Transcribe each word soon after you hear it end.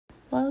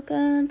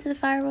Welcome to the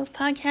Firewolf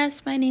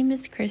Podcast. My name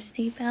is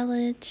Christy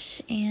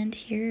Bellich, and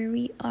here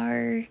we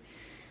are,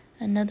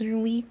 another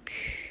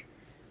week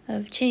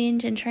of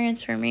change and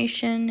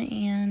transformation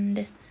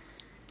and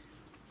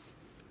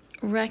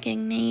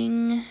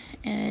reckoning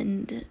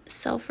and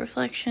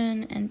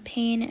self-reflection and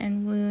pain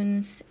and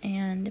wounds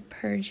and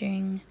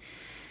purging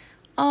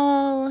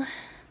all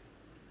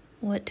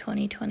what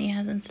 2020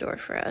 has in store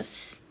for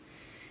us.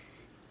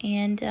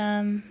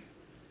 And,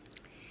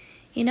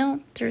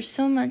 there's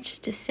so much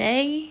to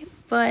say,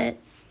 but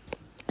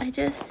I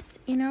just,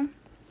 I don't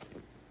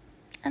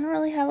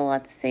really have a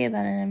lot to say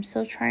about it. I'm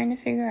still trying to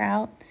figure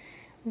out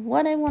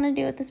what I want to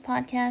do with this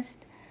podcast.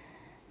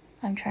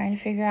 I'm trying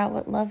to figure out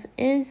what love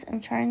is.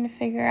 I'm trying to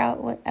figure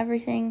out what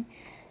everything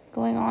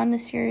going on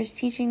this year is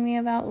teaching me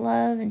about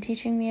love and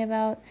teaching me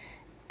about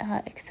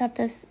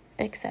acceptance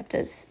and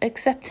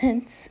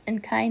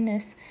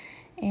kindness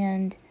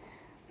and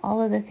all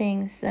of the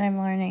things that I'm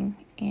learning.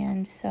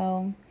 And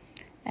so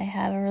I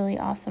have a really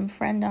awesome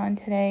friend on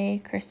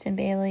today, Kristen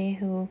Bailey,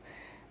 who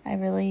I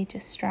really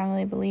just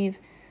strongly believe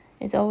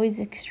is always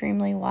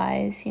extremely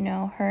wise.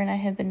 Her and I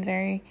have been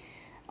very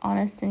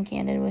honest and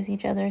candid with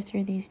each other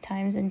through these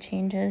times and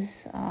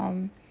changes,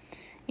 and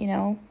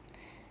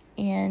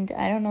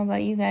I don't know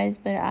about you guys,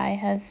 but I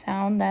have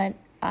found that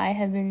I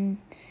have been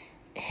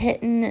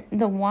hitting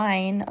the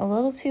wine a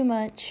little too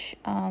much,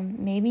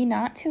 maybe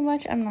not too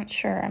much, I'm not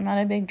sure. I'm not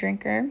a big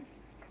drinker,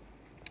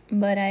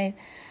 but I've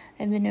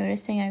been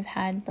noticing I've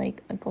had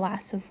like a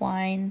glass of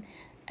wine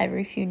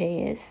every few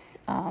days,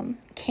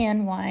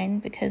 canned wine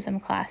because I'm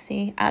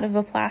classy, out of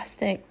a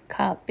plastic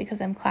cup because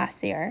I'm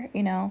classier,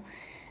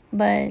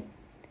 but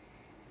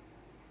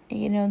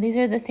these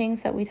are the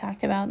things that we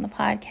talked about in the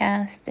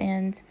podcast,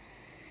 and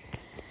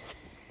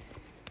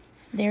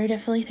there are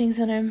definitely things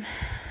that I'm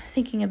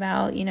thinking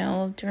about,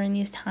 during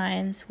these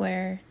times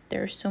where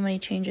there are so many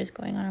changes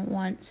going on at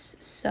once.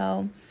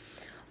 So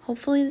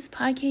hopefully this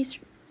podcast,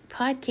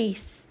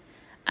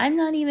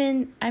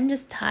 I'm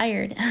just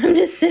tired. I'm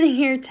just sitting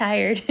here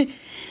tired.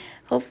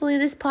 Hopefully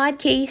this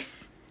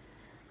podcast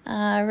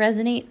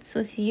resonates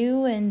with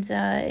you. And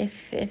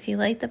if you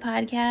like the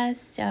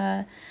podcast,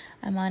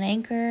 I'm on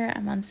Anchor,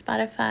 I'm on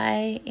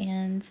Spotify,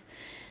 and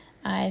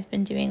I've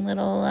been doing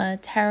little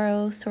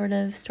tarot sort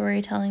of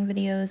storytelling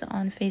videos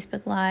on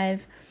Facebook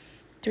Live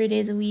 3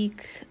 days a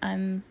week.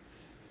 I'm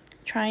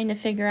trying to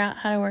figure out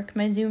how to work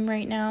my Zoom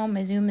right now.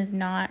 My Zoom is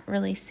not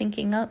really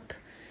syncing up.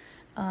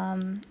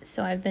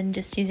 So I've been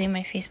just using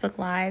my Facebook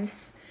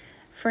Lives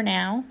for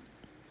now.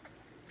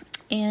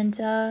 And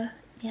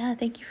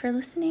thank you for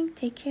listening.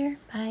 Take care.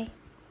 Bye.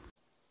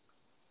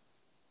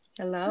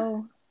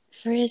 Hello.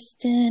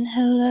 Kristen,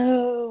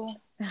 hello.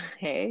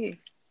 Hey.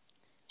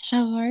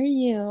 How are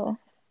you?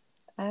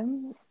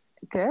 I'm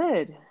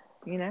good.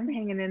 I'm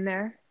hanging in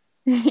there.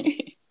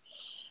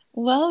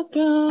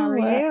 Welcome. How are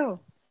you?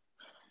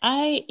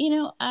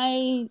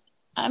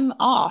 I'm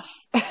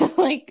off.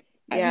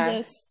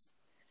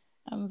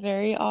 I'm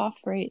very off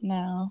right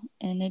now,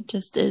 and it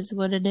just is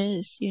what it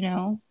is,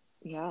 Yeah.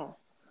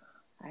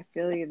 I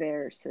feel you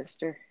there,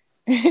 sister.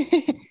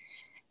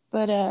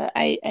 But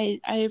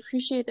I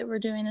appreciate that we're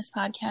doing this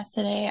podcast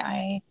today.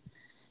 I've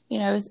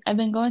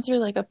been going through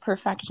like a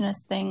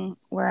perfectionist thing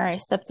where I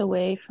stepped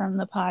away from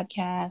the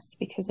podcast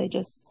because I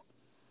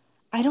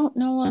don't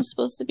know what I'm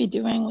supposed to be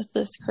doing with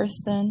this,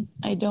 Kristen.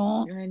 I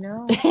don't. I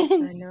know,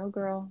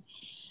 girl.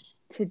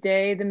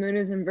 Today the moon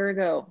is in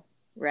Virgo,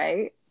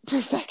 right?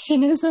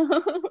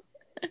 Perfectionism.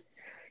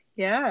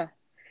 Yeah.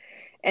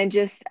 And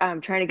just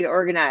trying to get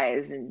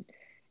organized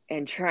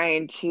and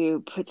trying to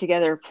put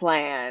together a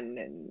plan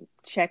and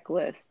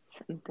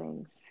checklists and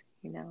things,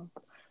 Yeah.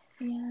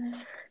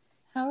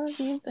 How have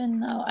you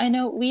been though? I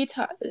know we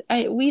talk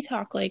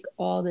like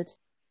all the time.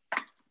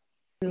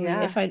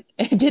 Yeah. If I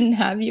didn't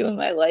have you in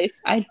my life,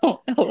 I don't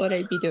know what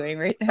I'd be doing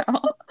right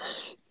now.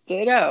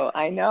 Ditto,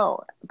 I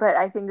know. But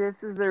I think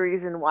this is the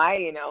reason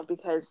why,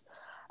 because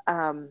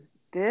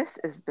this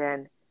has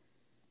been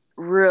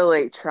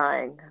really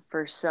trying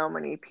for so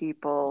many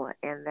people.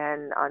 And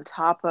then on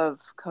top of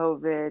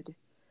COVID,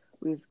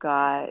 we've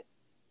got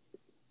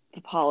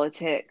the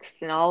politics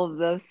and all of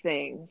those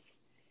things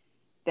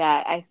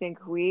that I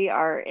think we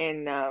are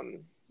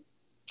in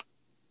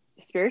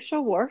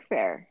spiritual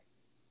warfare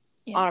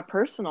on a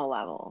personal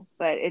level.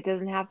 But it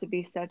doesn't have to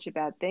be such a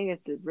bad thing.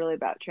 It's really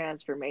about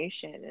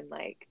transformation. And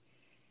I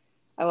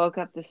woke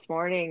up this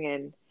morning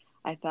and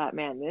I thought,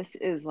 man, this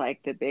is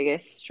like the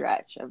biggest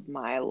stretch of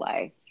my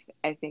life.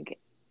 I think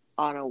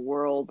on a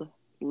world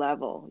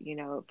level,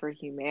 for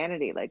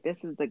humanity,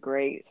 this is the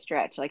great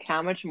stretch.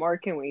 How much more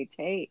can we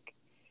take?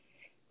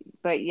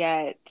 But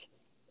yet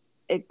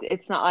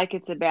it's not like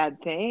it's a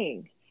bad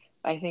thing.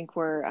 I think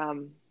we're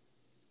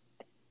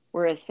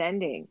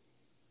ascending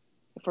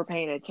if we're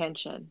paying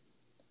attention,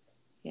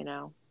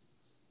 Yeah,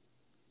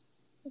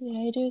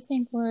 I do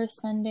think we're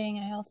ascending.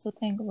 I also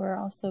think we're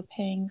also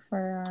paying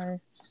for our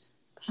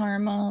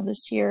karma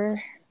this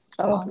year.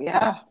 Oh,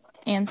 yeah.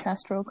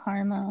 Ancestral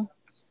karma.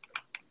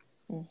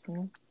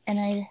 Mm-hmm.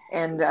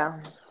 And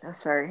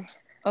sorry.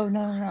 Oh,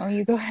 no,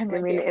 you go ahead, my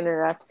Didn't mean dear. to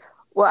interrupt.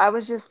 Well, I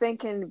was just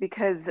thinking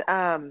because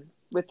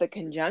with the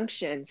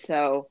conjunction,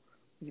 so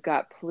we've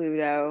got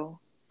Pluto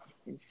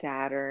and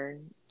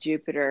Saturn,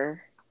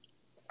 Jupiter,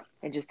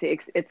 and just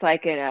it's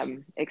like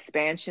an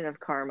expansion of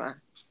karma.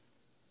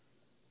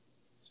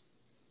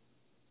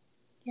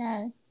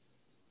 Yeah,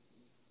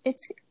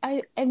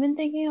 I've been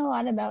thinking a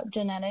lot about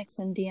genetics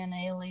and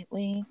DNA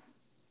lately,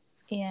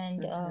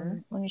 and Hmm.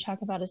 when you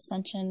talk about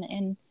ascension,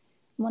 and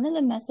one of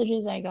the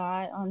messages I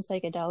got on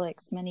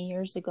psychedelics many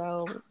years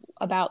ago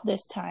about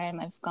this time,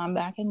 I've gone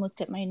back and looked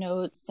at my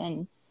notes,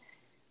 and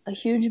a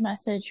huge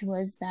message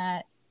was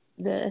that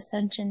the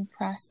ascension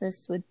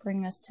process would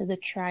bring us to the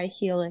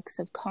trihelix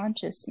of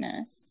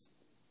consciousness.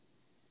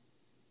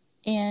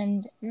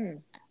 And Hmm.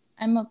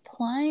 I'm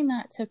applying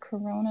that to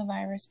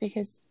coronavirus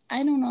because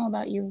I don't know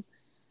about you,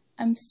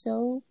 I'm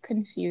so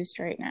confused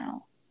right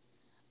now.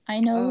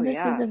 I know Oh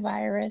this is yeah. a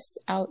virus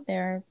out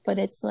there, but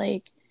it's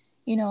like,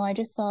 I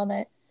just saw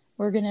that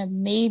we're going to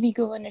maybe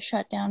go into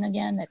shutdown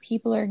again, that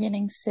people are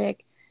getting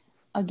sick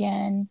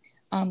again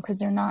because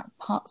they're not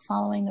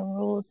following the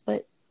rules.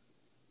 But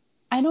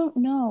I don't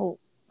know,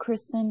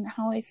 Kristen,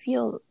 how I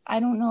feel. I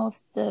don't know if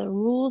the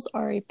rules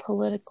are a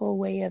political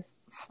way of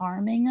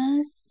farming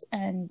us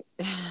and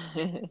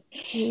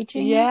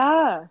caging us.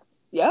 Yeah.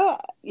 Yeah.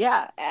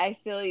 Yeah. I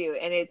feel you.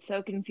 And it's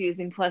so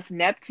confusing. Plus,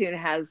 Neptune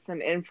has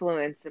some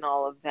influence in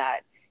all of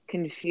that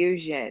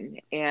confusion.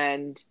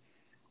 And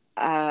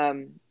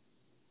um,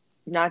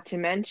 not to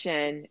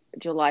mention,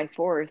 July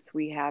 4th,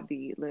 we have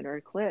the lunar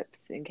eclipse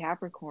in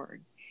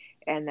Capricorn.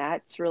 And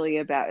that's really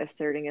about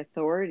asserting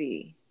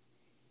authority.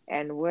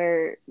 And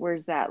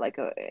where's that? Like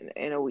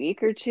in a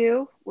week or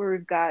two, where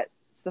we've got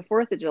it's the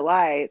 4th of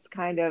July. It's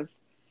kind of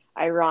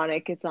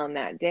ironic it's on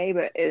that day,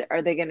 but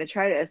are they going to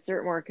try to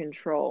assert more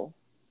control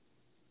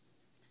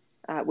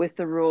with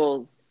the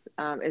rules?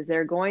 Is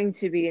there going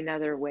to be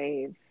another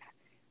wave?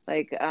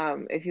 Like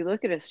if you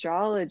look at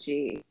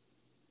astrology,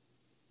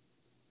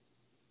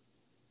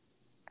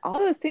 all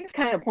those things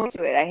kind of point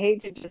to it. I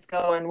hate to just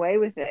go one way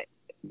with it.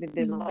 I mean,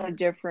 there's a lot of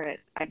different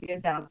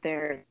ideas out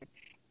there.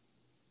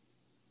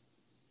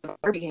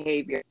 Our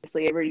behavior,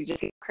 obviously, everybody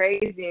just gets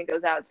crazy and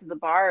goes out to the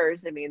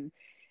bars. I mean,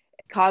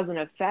 cause and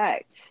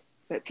effect,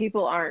 but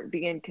people aren't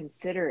being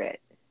considerate.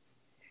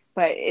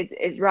 But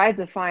it rides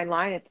a fine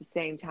line at the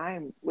same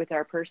time with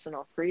our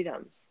personal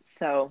freedoms.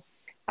 So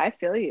I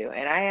feel you,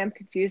 and I am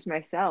confused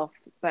myself.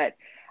 But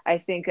I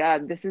think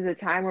this is a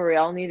time where we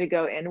all need to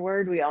go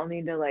inward. We all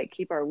need to like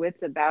keep our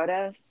wits about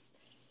us,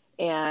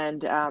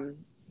 and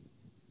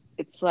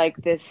it's like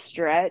this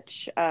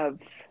stretch of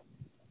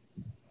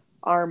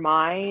our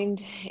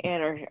mind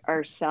and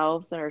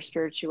ourselves and our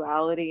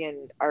spirituality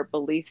and our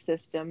belief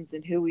systems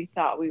and who we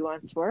thought we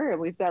once were. And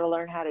we've got to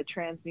learn how to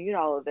transmute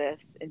all of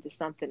this into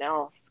something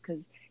else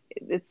because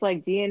it's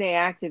like DNA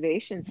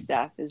activation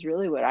stuff is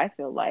really what I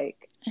feel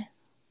like.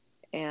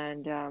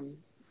 And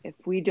if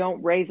we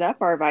don't raise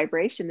up our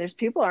vibration, there's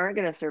people aren't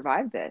going to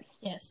survive this.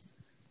 Yes.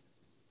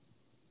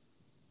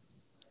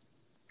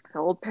 The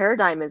old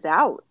paradigm is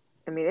out.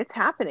 I mean, it's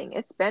happening.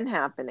 It's been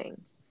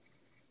happening.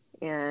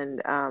 And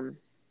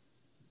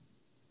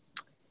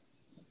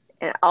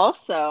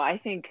also, I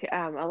think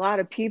a lot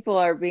of people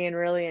are being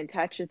really in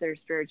touch with their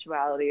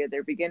spirituality, or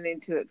they're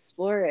beginning to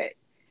explore it.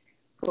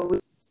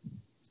 But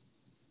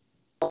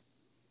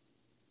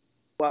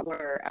what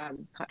we're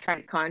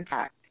trying to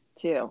contact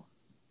too,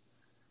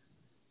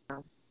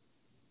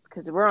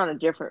 because we're on a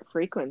different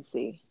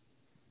frequency.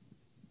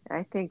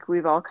 I think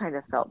we've all kind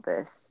of felt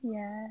this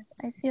Yeah,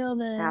 I feel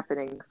the.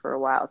 happening for a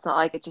while. It's not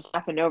like it just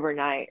happened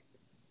overnight.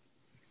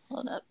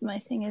 Hold up, my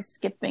thing is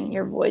skipping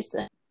your voice.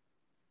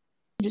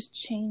 Just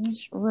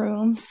change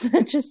rooms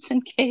just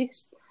in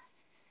case.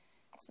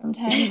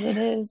 Sometimes it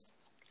is.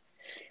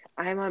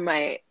 I'm on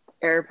my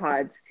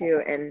AirPods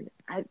too, and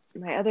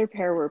my other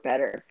pair were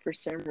better. For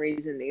some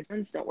reason, these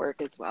ones don't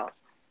work as well,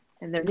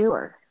 and they're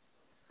newer.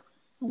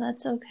 Well,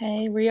 that's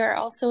okay. We are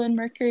also in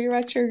Mercury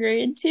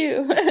retrograde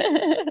too.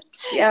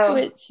 Yeah,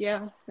 Which,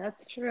 yeah,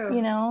 that's true.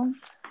 you know,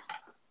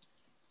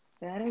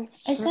 That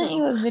is I sent true.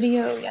 you a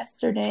video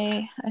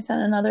yesterday. I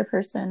sent another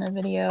person a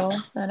video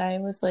that I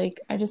was like,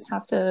 I just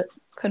have to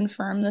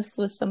confirm this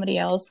with somebody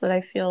else that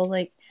I feel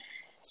like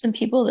some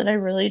people that I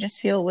really just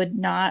feel would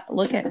not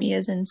look at me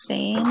as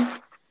insane.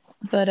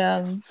 But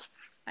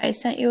I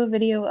sent you a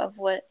video of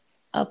what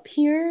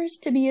appears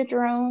to be a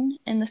drone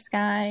in the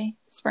sky,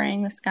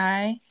 spraying the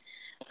sky.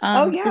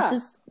 Oh This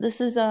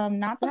yeah, is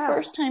not the yeah.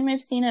 first time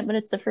I've seen it, but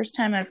it's the first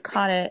time I've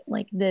caught it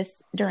like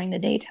this during the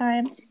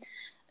daytime.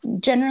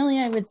 Generally,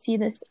 I would see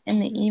this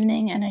in the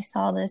evening, and I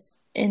saw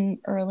this in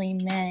early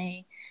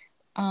May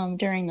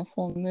during the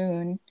full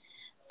moon.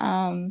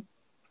 Um,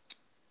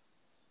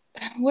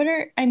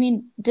 I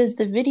mean, does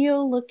the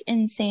video look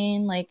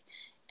insane? Like,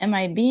 am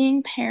I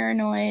being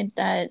paranoid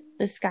that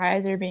the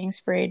skies are being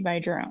sprayed by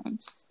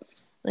drones?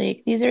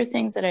 Like, these are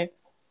things that I.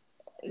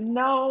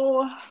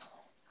 No.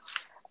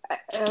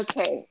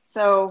 Okay,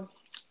 so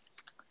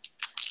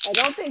I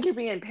don't think you're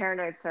being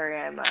paranoid. Sorry,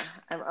 I'm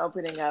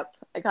opening up.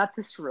 I got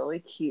this really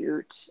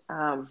cute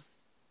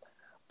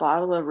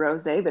bottle of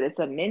rosé, but it's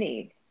a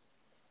mini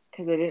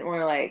because I didn't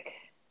want to like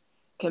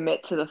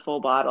commit to the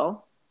full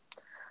bottle.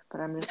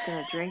 But I'm just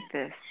gonna drink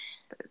this.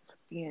 But it's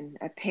being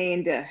a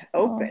pain to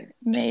Well, open.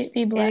 may it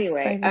be blessed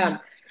by Anyway,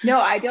 Venus.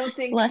 no, I don't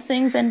think.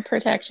 Blessings and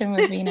protection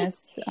with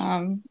Venus,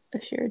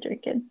 if you're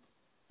drinking.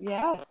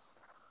 Yes,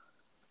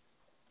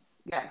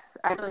 yes.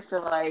 I really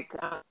feel like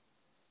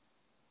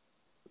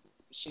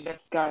she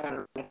just got.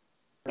 I'm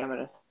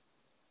gonna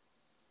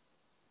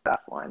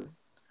stop one.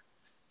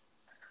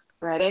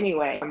 But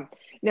anyway,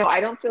 no,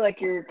 I don't feel like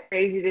you're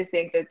crazy to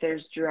think that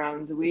there's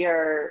drones. We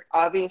are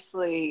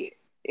obviously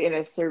in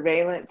a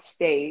surveillance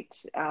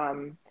state.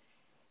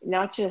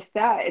 Not just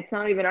that, it's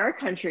not even our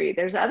country.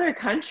 There's other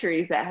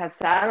countries that have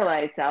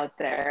satellites out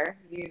there.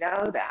 You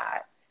know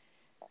that.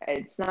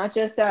 It's not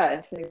just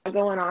us. What's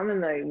going on in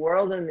the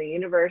world and the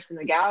universe and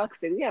the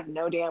galaxy, we have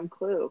no damn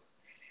clue.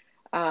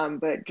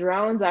 But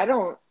drones,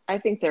 I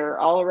think they're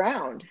all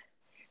around.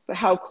 But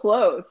how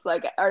close?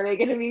 Like, are they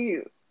going to be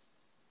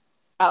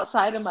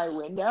outside of my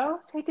window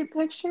taking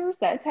pictures,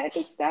 that type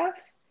of stuff,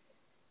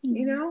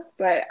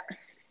 but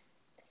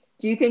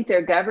do you think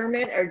they're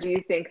government or do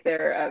you think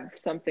they're of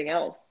something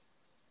else?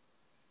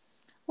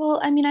 Well,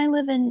 I mean, I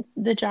live in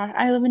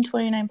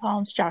 29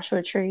 Palms,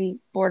 Joshua Tree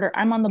border.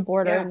 I'm on the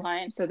border Yeah,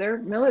 line. so they're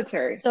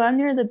military. So I'm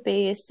near the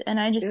base and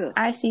Ugh.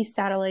 I see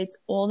satellites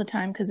all the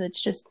time because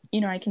it's just,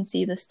 I can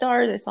see the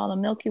stars. I saw the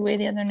Milky Way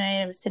the other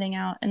night. I was sitting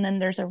out and then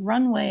there's a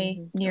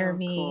runway near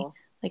me,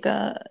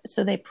 cool.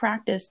 so they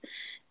practice.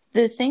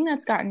 The thing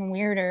that's gotten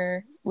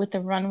weirder with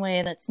the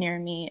runway that's near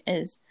me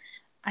is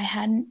I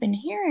hadn't been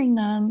hearing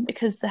them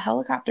because the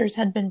helicopters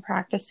had been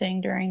practicing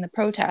during the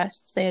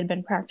protests. They had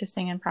been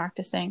practicing and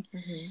practicing.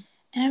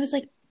 And I was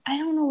like, I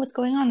don't know what's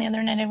going on. The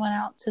other night I went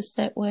out to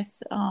sit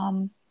with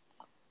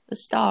the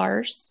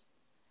stars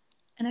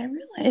and I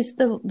realized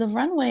the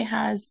runway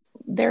has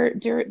they're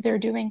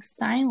doing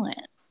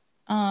silent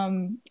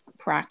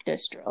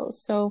practice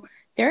drills. So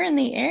they're in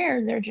the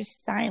air, they're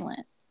just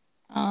silent.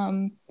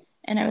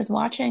 And I was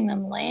watching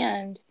them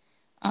land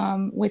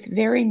with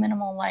very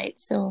minimal light.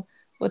 So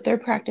what they're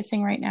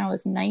practicing right now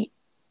is night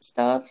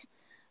stuff.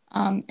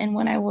 And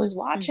when I was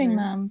watching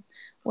them,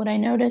 what I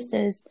noticed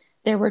is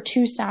there were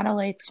two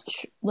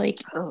satellites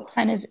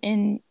kind of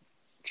in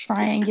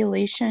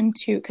triangulation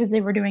because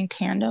they were doing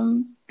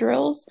tandem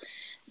drills.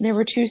 There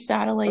were two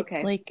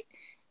satellites like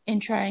in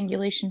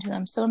triangulation to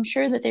them. So I'm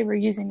sure that they were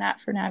using that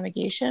for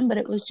navigation, but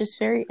it was just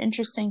very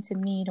interesting to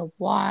me to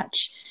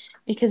watch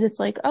because it's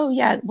like, oh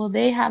yeah, well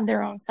they have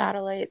their own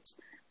satellites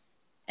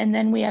and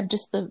then we have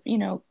just the,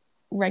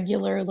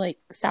 regular like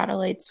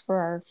satellites for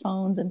our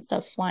phones and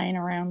stuff flying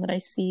around that I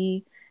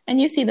see. And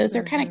you see those,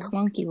 they're kind of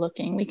clunky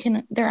looking.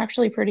 They're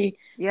actually pretty,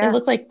 they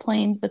look like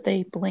planes, but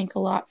they blink a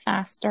lot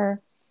faster.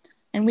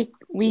 And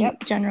we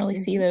generally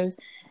see those.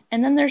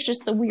 And then there's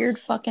just the weird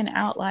fucking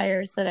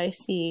outliers that I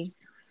see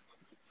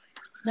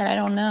that I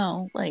don't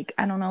know. Like,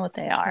 I don't know what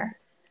they are.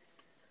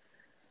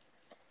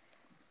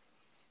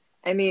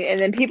 I mean, and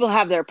then people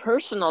have their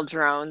personal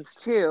drones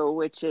too,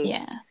 which is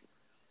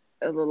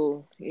a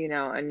little,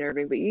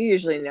 unnerving, but you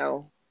usually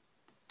know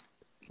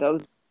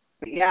those.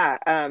 But yeah.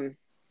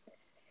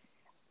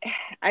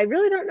 I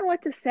really don't know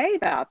what to say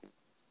about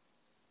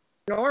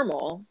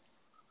normal.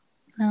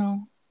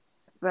 No.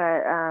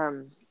 But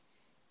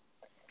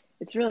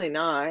it's really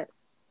not.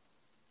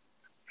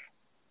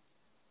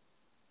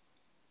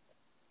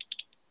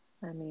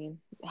 I mean,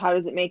 how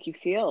does it make you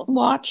feel?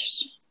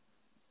 Watched.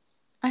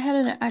 I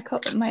had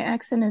my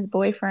ex and his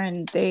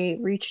boyfriend, they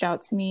reached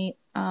out to me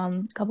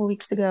a couple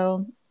weeks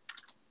ago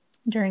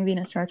during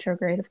Venus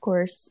retrograde, of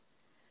course,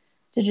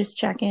 to just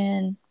check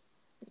in.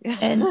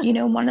 And,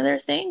 one of their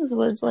things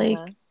was like,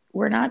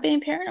 we're not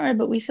being paranoid,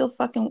 but we feel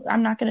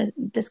I'm not going to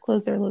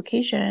disclose their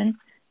location.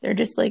 They're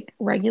just like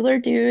regular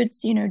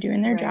dudes,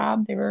 doing their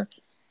job. They're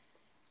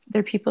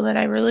people that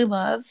I really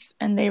love.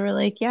 And they were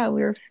like, yeah,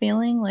 we were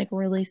feeling like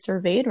really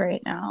surveyed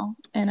right now.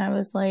 And I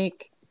was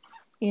like,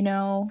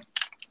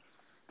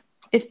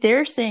 if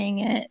they're saying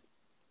it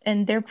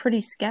and they're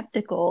pretty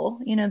skeptical,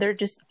 they're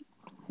just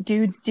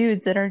dudes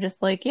that are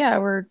just like, yeah,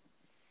 we're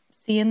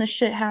seeing the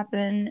shit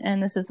happen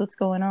and this is what's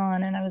going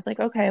on. And I was like,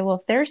 okay, well,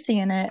 if they're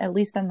seeing it, at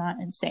least I'm not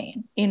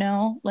insane,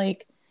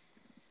 like,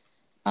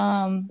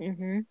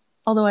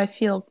 although I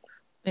feel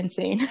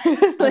insane.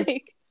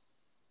 Like,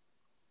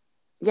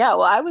 yeah,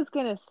 well, I was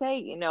going to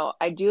say,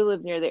 I do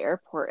live near the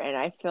airport and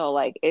I feel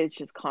like it's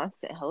just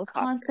constant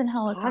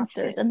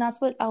helicopters. And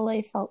that's what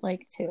LA felt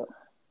like too.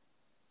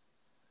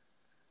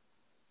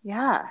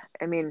 Yeah.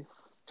 I mean,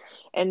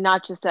 and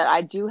not just that,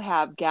 I do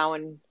have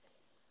Gowan,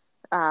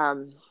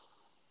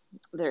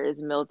 there is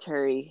a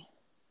military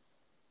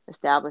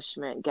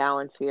establishment,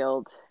 Gowan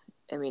Field.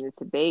 I mean,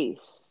 it's a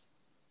base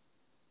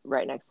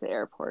right next to the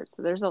airport.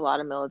 So there's a lot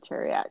of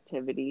military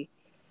activity.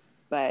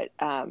 But,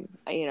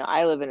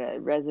 I live in a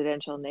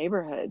residential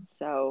neighborhood.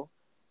 So,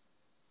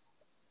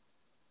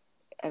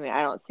 I mean,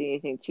 I don't see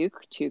anything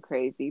too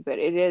crazy, but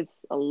it is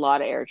a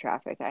lot of air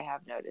traffic. I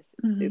have noticed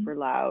it's super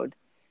loud.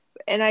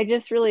 And I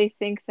just really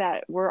think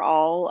that we're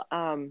all,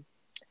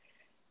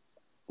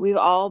 we've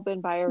all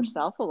been by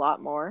ourselves a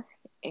lot more,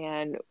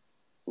 and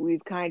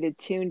we've kind of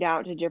tuned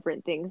out to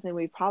different things, and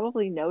we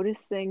probably notice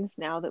things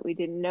now that we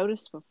didn't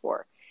notice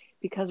before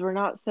because we're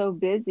not so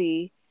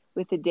busy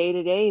with the day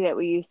to day that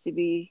we used to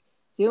be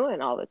doing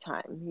all the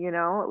time.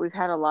 We've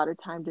had a lot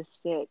of time to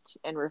sit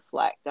and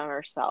reflect on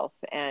ourselves.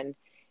 And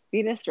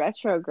Venus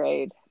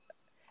retrograde,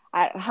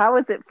 how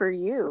was it for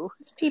you?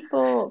 It's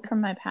people from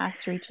my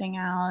past reaching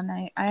out,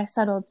 and I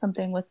settled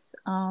something with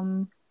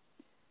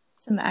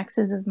some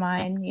exes of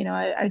mine.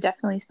 I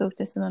definitely spoke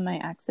to some of my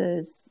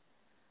exes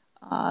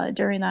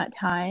during that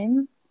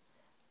time.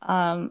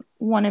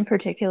 One in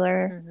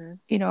particular, Mm-hmm.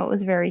 it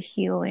was very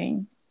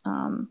healing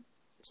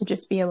to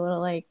just be able to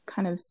like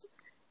kind of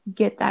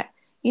get that.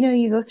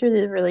 You go through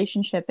the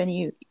relationship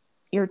and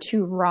you're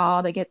too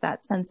raw to get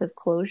that sense of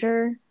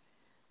closure.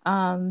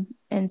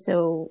 And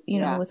so,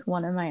 Yeah. with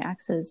one of my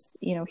exes,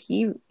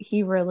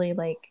 he really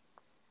like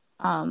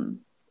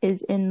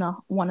is in the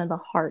one of the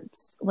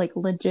hearts, like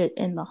legit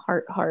in the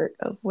heart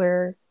of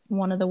where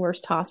one of the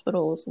worst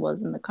hospitals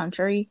was in the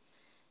country.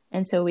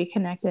 And so we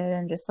connected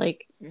and just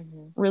like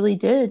Mm-hmm. really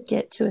did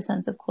get to a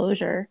sense of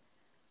closure.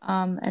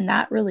 And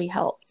that really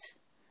helped.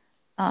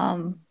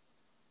 I'm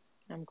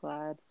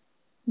glad.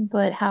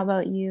 But how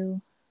about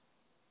you?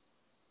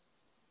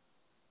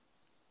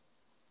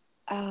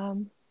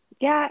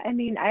 Yeah, I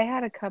mean, I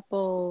had a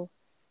couple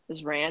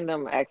just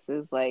random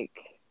exes like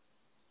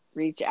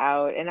reach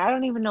out, and I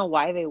don't even know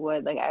why they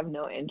would. Like, I have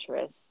no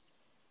interest.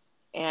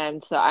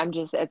 And so I'm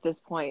just at this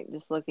point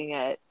just looking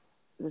at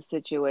the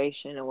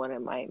situation and what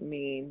it might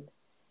mean.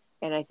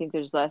 And I think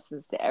there's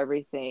lessons to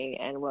everything,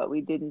 and what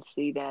we didn't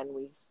see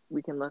then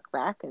we can look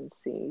back and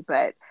see.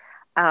 But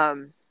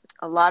um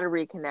a lot of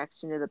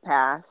reconnection to the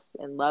past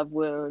and love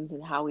wounds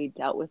and how we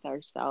dealt with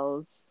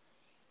ourselves.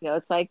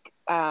 It's like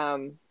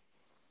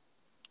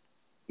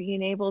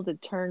being able to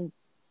turn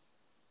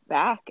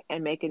back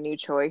and make a new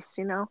choice,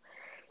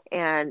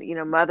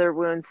 and mother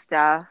wound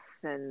stuff,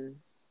 and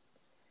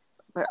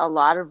but a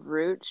lot of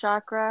root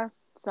chakra,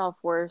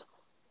 self-worth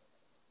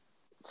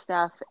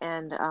stuff,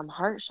 and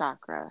heart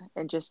chakra,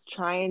 and just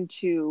trying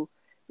to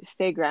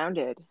stay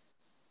grounded.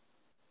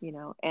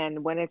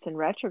 And when it's in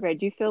retrograde,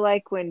 do you feel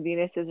like when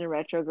Venus is in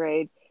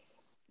retrograde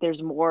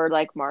there's more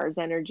like Mars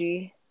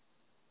energy,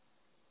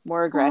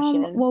 more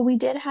aggression? Well, we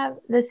did have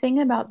the thing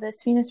about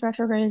this Venus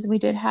retrograde is we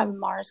did have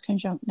Mars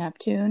conjunct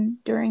Neptune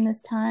during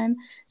this time.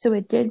 So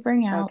it did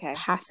bring out Okay.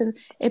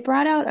 it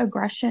brought out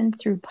aggression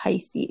through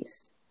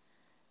Pisces.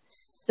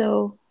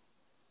 So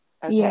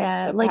Okay,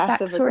 yeah, so like that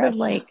passive sort of aggressive.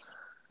 like,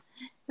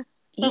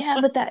 yeah,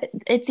 but that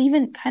it's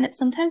even kind of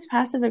sometimes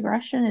passive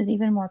aggression is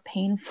even more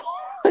painful.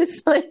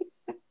 It's like,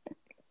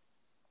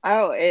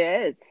 Oh,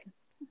 it is.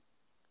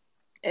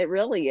 It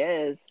really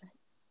is.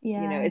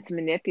 yeah, It's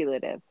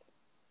manipulative.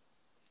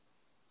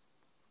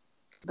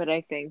 But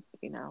I think,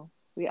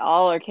 we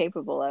all are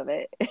capable of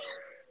it.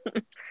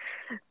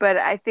 But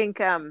I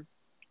think I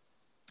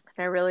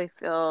really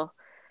feel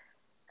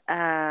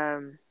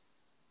um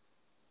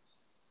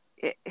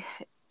it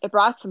it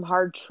brought some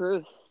hard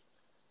truths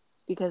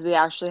because we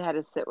actually had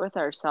to sit with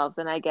ourselves,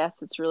 and I guess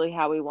it's really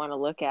how we want to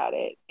look at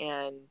it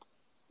and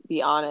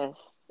be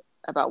honest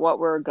about what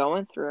we're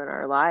going through in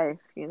our life.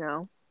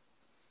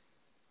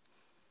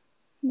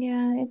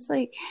 yeah, it's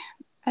like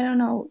I don't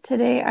know.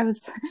 Today I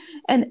was,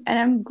 and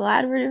I'm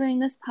glad we're doing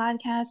this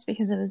podcast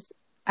because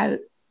I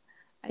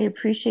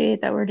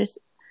appreciate that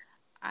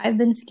I've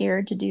been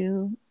scared to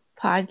do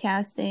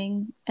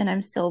podcasting and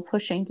I'm still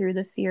pushing through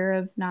the fear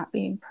of not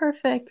being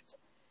perfect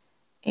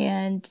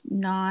and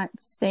not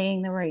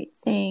saying the right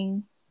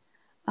thing.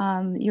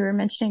 You were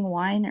mentioning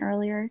wine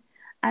earlier.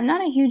 I'm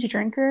not a huge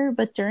drinker,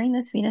 but during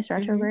this Venus Hmm.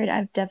 retrograde,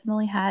 I've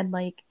definitely had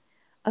like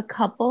a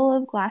couple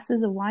of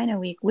glasses of wine a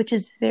week, which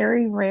is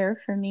very rare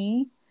for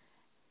me.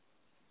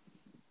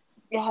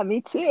 Yeah,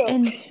 me too.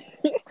 And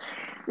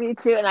Me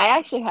too. And I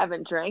actually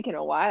haven't drank in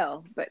a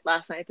while, but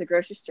last night at the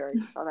grocery store, I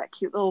just saw that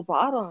cute little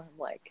bottle. And I'm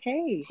like,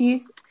 hey, do you,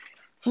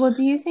 well,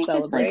 do you think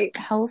it's like celebrate.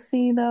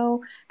 healthy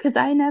though? Because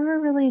I never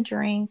really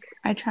drink.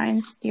 I try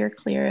and steer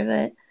clear of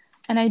it.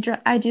 And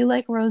I do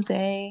like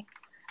rosé.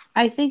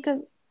 I think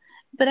of,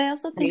 but I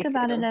also Me think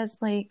about it too. as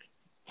like,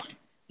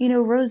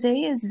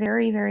 rosé is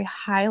very, very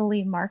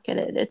highly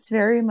marketed. It's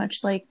very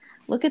much like,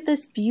 look at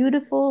this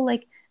beautiful,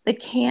 like the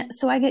can.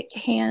 So I get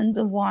cans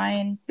of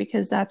wine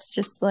because that's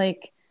just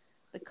like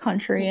the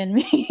country in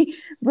me.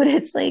 But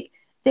it's like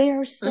they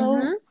are so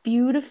Hmm.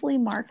 beautifully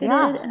marketed.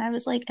 Yeah, And I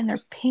was like, and they're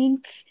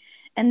pink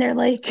and they're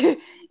like, and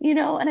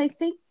I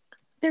think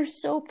they're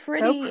so so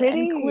pretty and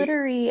pretty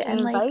glittery. and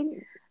And like,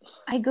 inviting.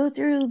 I go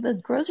through the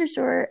grocery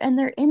store and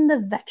they're in the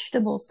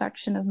vegetable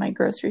section of my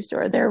grocery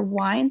store. Their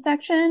wine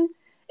section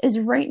is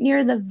right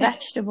near the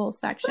vegetable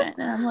section.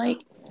 And I'm like,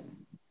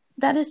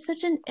 that is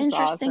such an That's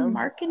interesting awesome.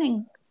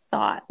 marketing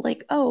thought.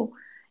 Like, oh,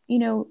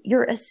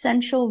 your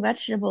essential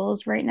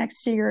vegetables right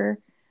next to your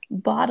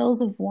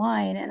bottles of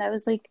wine. And I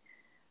was like,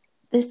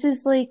 this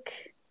is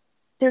like,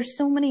 there's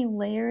so many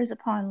layers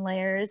upon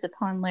layers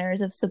upon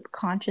layers of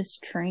subconscious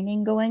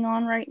training going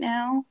on right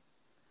now.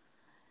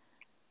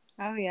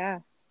 Oh, yeah.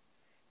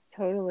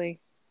 Totally.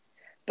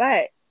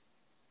 But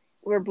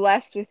we're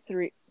blessed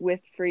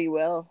with free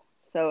will.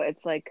 So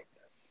it's like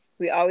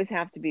we always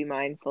have to be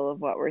mindful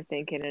of what we're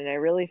thinking. And I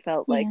really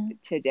felt like Yeah.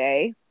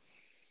 today,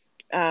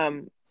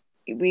 um,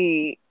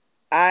 we,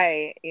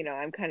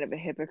 I'm kind of a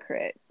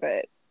hypocrite,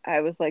 but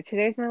I was like,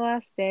 today's my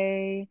last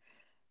day.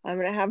 I'm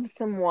gonna have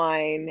some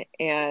wine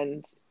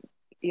and,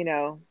 you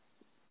know,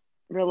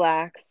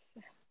 relax.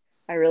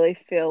 I really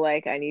feel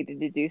like I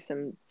needed to do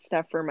some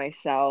stuff for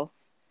myself,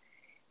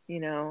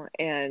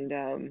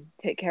 and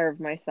take care of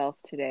myself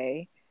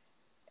today.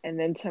 And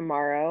then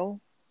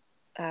tomorrow,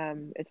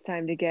 it's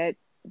time to get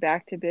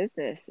back to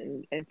business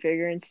and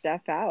figuring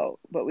stuff out.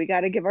 But we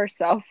got to give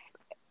ourselves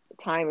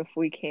time if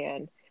we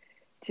can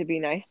to be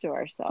nice to Yeah.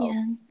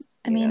 ourselves,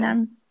 I you mean,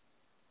 know?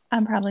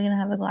 I'm probably gonna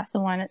have a glass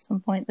of wine at some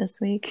point this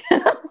week.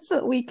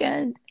 So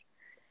weekend.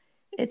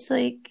 It's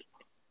like,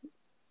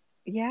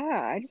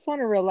 Yeah, I just want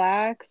to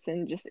relax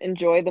and just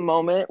enjoy the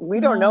moment. We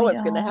don't no, know we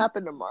what's going to don't.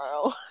 happen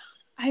tomorrow.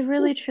 I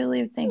really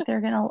truly think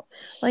they're gonna,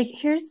 like,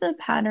 here's the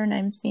pattern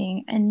I'm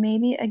seeing, and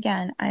maybe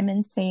again, I'm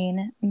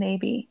insane.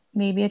 Maybe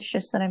it's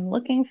just that I'm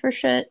looking for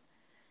shit.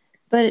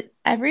 But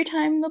every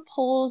time the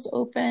polls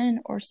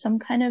open or some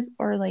kind of,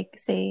 or like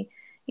say,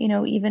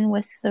 even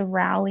with the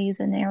rallies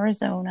in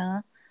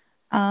Arizona,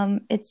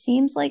 it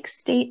seems like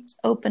states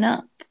open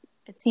up.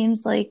 It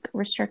seems like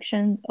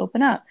restrictions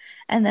open up.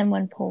 And then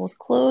when polls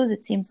close,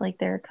 it seems like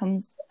there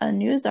comes a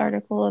news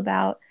article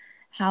about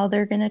how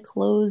they're going to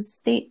close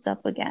states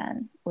up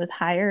again with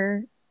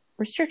higher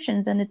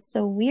restrictions. And it's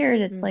so weird.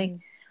 It's like,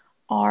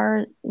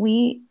 Mm-hmm.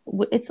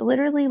 it's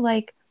literally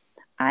like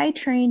I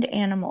trained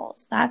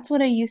animals. That's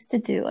what I used to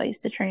do. I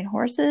used to train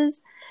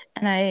horses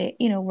and I,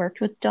 worked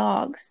with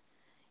dogs.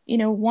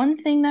 One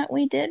thing that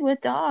we did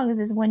with dogs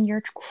is when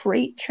you're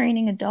crate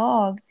training a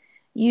dog,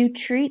 you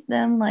treat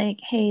them like,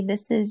 hey,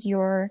 this is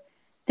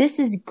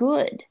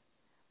good.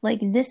 Like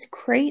this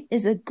crate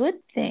is a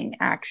good thing,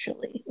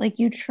 actually. Like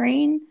you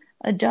train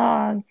a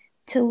dog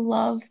to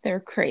love their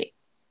crate.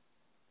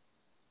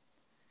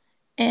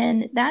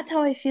 And that's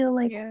how I feel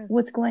like Yeah.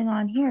 what's going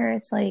on here.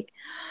 It's like,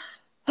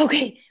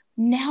 okay,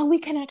 now we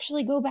can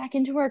actually go back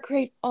into our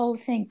crate. Oh,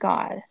 thank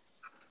God.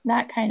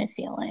 That kind of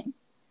feeling.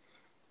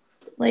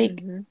 Like,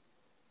 Mm-hmm.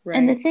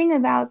 and the Right. thing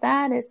about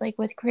that is like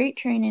with crate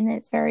training,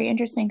 it's very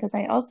interesting because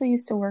I also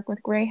used to work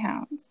with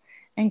greyhounds,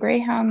 and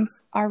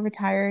greyhounds are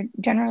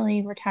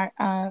generally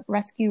retired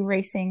rescue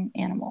racing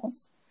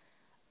animals.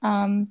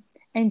 Um,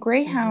 and Mm-hmm.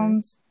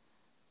 greyhounds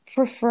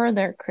prefer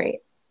their crate.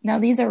 Now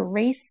these are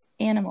race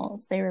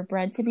animals. They were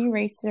bred to be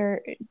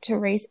to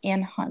race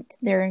and hunt.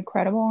 They're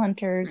incredible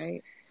hunters.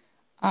 Right.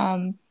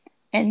 Um,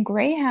 and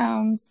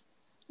greyhounds,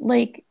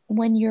 like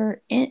when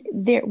you're in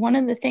there, one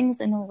of the things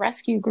in a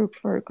rescue group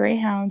for a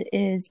greyhound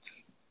is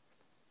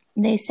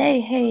they say,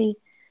 hey,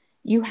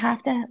 you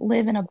have to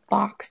live in a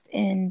boxed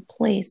in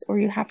place, or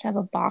you have to have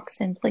a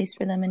box in place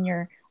for them in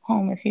your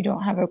home if you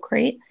don't have a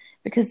crate,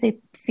 because they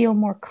feel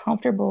more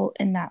comfortable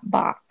in that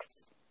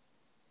box.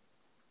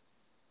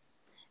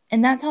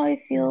 And that's how I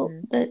feel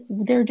Mm-hmm. that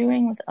they're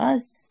doing with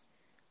us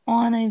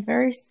on a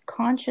very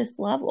conscious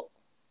level.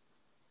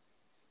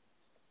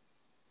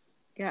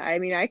 Yeah, I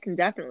mean, I can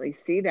definitely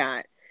see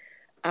that.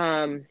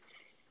 Um,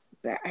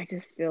 but I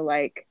just feel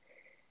like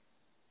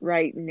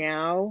right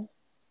now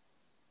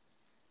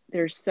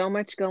there's so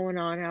much going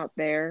on out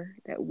there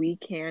that we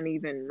can't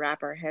even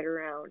wrap our head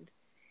around.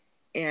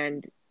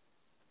 And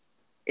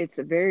it's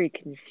a very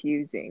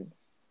confusing,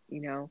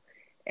 you know,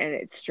 and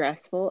it's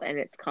stressful and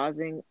it's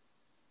causing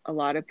a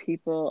lot of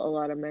people a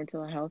lot of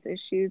mental health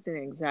issues and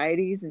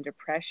anxieties and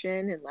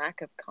depression and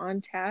lack of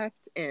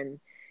contact. And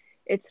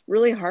it's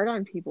really hard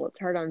on people. It's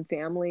hard on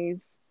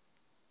families.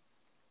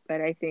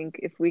 But I think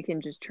if we can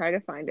just try to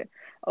find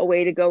a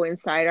way to go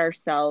inside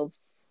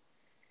ourselves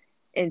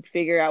and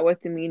figure out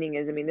what the meaning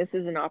is. I mean, this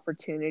is an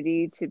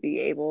opportunity to be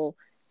able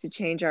to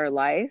change our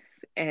life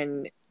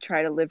and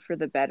try to live for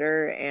the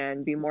better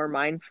and be more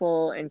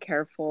mindful and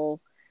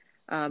careful.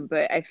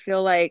 But I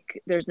feel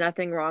like there's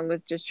nothing wrong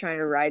with just trying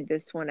to ride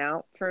this one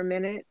out for a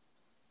minute.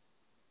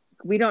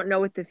 We don't know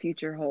what the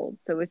future holds.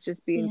 So it's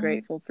just being Yeah.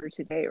 grateful for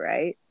today,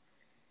 right?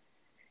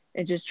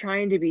 And just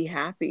trying to be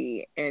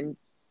happy and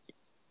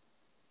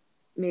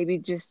maybe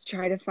just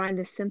try to find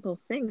the simple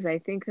things. I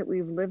think that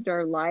we've lived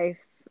our life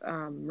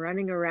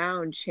running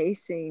around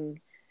chasing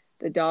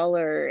the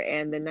dollar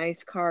and the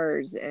nice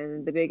cars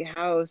and the big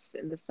house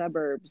and the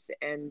suburbs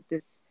and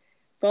this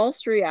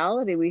false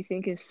reality we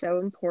think is so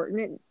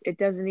important. It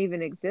doesn't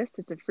even exist.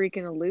 It's a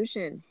freaking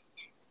illusion.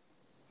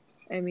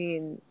 I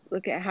mean,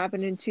 look at what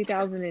happened in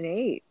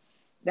 2008.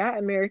 That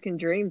American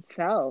dream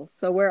fell.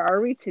 So where are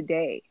we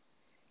today?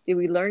 Did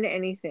we learn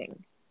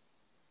anything?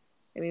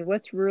 I mean,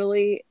 what's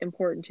really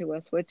important to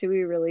us? What do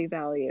we really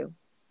value?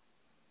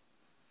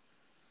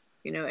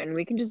 And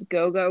we can just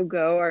go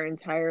our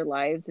entire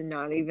lives and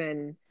not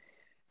even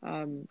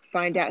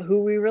find out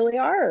who we really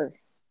are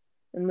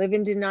and live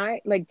in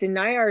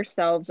deny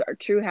ourselves our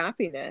true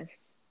happiness.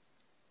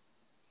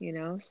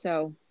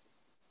 So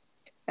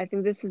I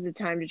think this is a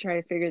time to try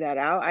to figure that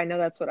out. I know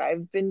that's what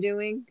I've been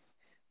doing.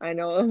 I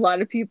know a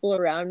lot of people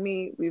around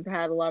me, we've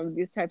had a lot of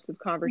these types of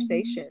Mm-hmm.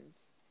 conversations,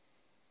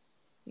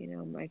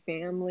 my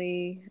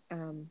family.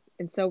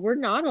 And so we're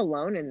not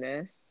alone in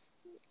this.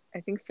 I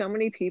think so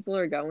many people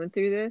are going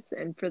through this,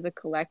 and for the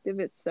collective,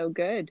 it's so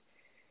good.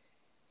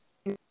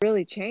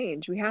 Really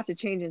change. We have to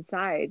change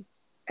inside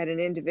at an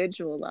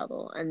individual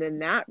level, and then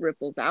that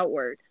ripples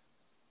outward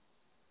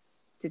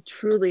to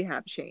truly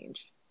have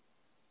change.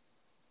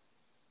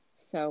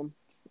 So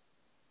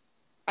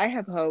I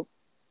have hope.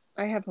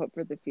 I have hope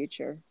for the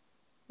future.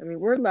 I mean,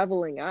 we're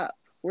leveling up,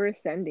 we're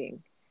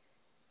ascending.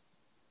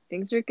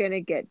 Things are going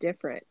to get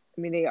different.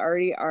 I mean, they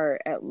already are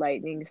at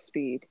lightning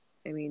speed.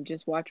 I mean,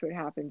 just watch what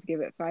happens.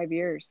 Give it 5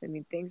 years. I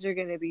mean, things are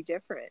going to be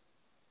different.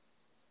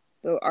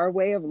 So our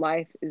way of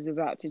life is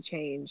about to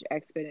change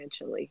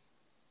exponentially.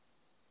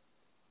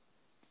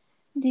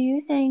 Do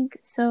you think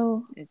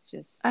so? It's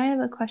just, I have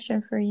a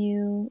question for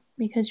you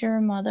because you're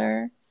a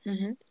mother.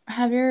 mm-hmm.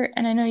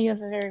 And I know you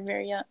have a very,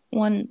 very young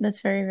one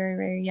that's very, very,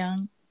 very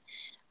young.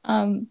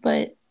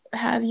 But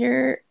have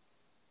your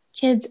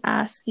kids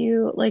ask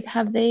you, like,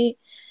 have they,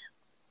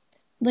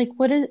 like,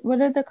 what are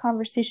the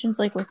conversations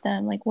like with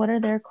them? Like, what are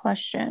their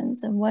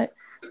questions and what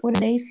do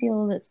they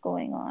feel that's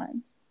going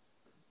on?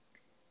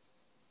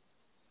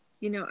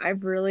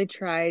 I've really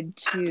tried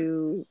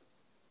to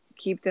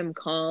keep them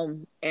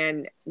calm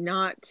and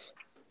not,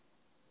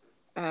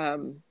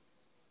 um,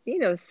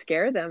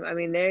 scare them. I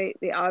mean, they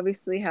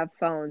obviously have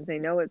phones. They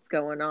know what's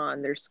going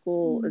on. Their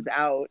school is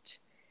out.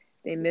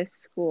 They miss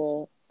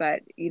school,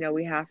 but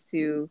we have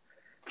to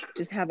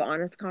just have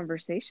honest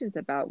conversations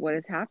about what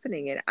is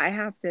happening, and I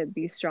have to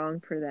be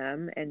strong for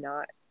them and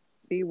not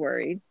be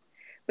worried.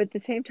 But at the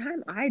same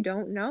time, I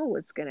don't know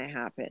what's going to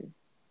happen.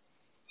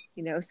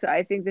 So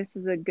I think this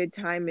is a good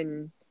time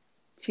in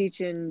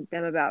teaching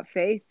them about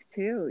faith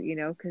too,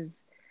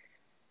 because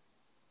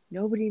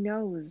nobody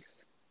knows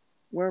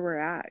where we're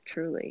at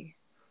truly.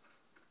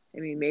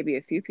 I mean, maybe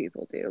a few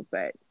people do,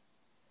 but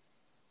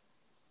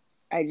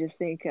I just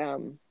think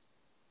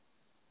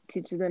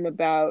teaching them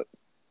about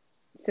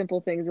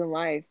simple things in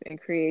life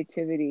and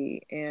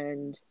creativity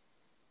and,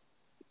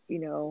 you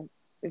know,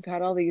 we've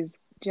had all these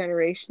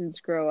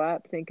generations grow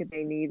up thinking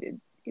they needed,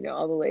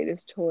 all the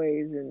latest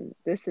toys and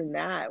this and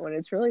that, when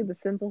it's really the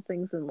simple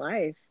things in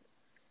life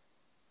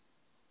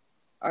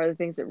are the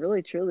things that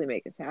really truly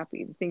make us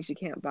happy, the things you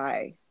can't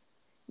buy.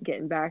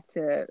 Getting back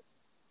to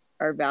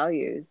our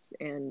values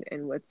and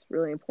what's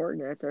really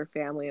important, that's our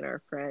family and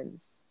our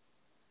friends.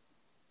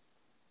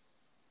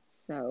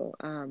 So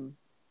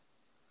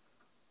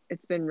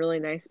it's been really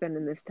nice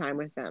spending this time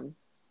with them.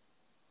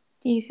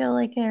 Do you feel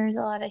like there's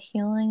a lot of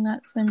healing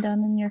that's been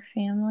done in your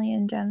family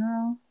in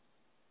general?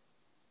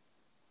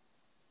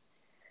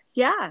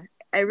 Yeah,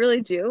 I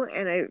really do,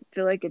 and I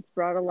feel like it's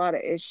brought a lot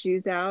of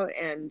issues out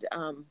and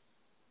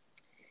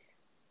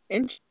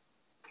and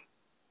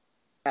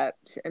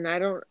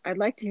I'd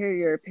like to hear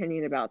your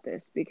opinion about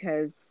this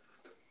because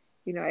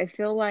I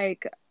feel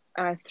like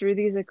through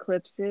these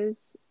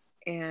eclipses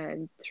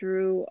and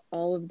through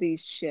all of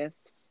these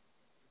shifts,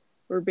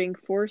 we're being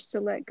forced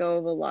to let go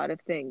of a lot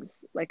of things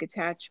like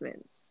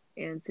attachments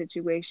and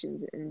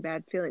situations and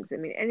bad feelings. I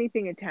mean,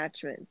 anything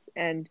attachments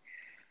and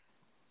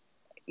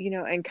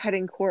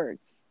cutting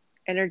cords,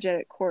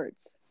 energetic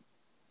cords.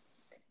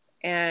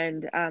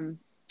 And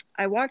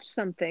I watched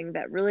something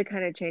that really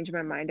kind of changed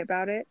my mind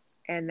about it.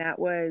 And that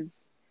was,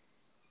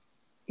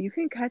 you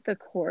can cut the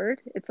cord.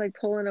 It's like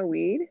pulling a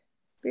weed,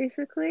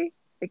 basically.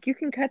 Like you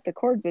can cut the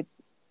cord, but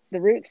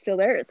the root's still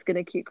there. It's going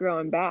to keep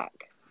growing back.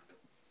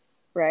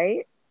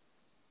 Right.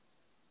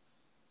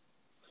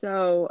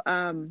 So,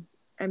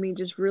 I mean,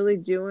 just really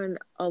doing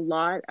a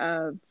lot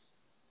of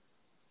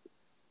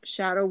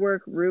shadow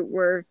work, root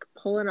work,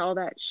 pulling all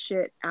that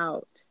shit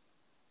out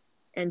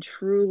and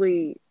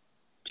truly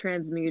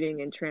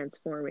transmuting and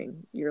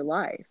transforming your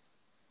life.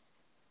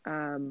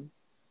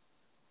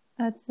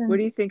 What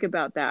do you think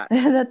about that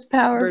That's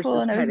powerful.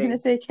 versus And I was gonna cutting?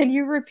 say, can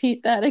you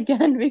repeat that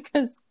again?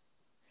 Because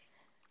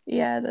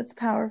yeah, that's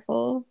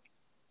powerful.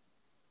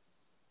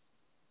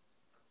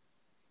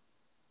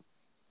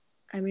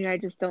 I mean, I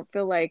just don't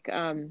feel like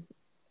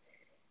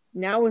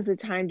now is the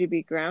time to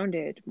be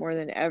grounded more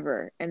than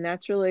ever. And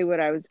that's really what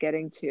I was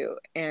getting to.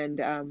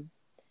 And,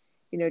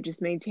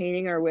 just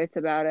maintaining our wits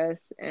about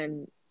us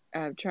and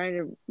trying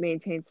to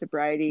maintain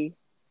sobriety.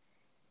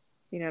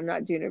 I'm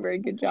not doing a very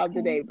good That's job okay.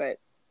 today, but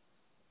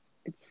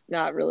it's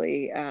not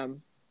really,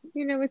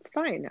 it's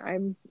fine.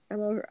 I'm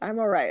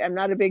all right. I'm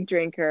not a big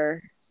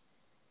drinker,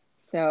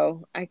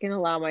 so I can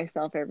allow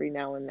myself every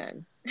now and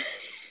then.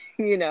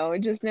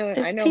 Just know I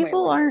If know my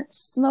people limits. aren't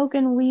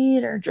smoking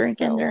weed or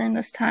drinking So during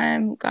this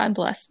time, God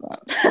bless them.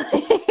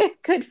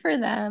 Good for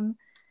them.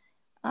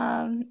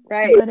 right,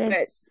 But but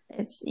it's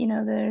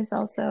there's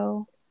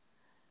also,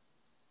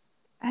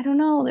 I don't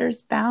know,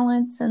 there's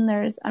balance and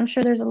I'm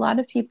sure there's a lot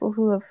of people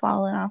who have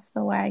fallen off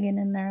the wagon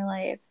in their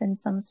life in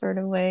some sort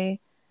of way,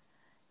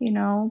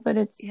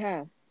 but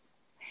yeah,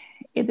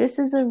 this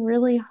is a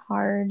really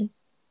hard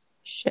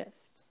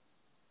shift.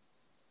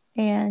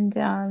 And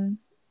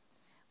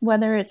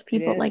whether it's It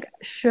people, is. like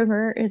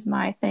sugar is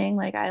my thing.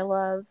 Like I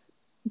love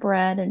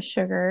bread and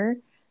sugar.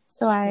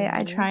 So I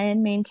Mm-hmm. try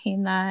and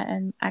maintain that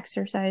and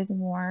exercise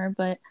more,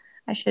 but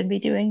I should be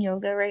doing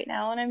yoga right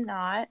now and I'm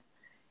not.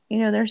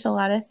 There's a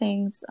lot of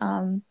things.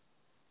 There's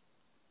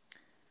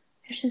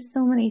just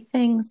so many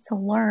things to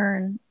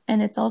learn.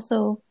 And it's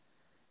also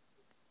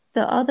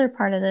the other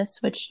part of this,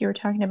 which you were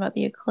talking about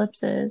the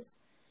eclipses,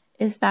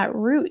 is that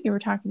root you were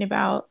talking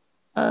about.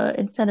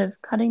 Instead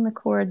of cutting the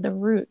cord, the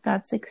root,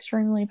 that's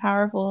extremely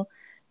powerful.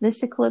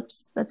 This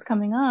eclipse that's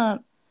coming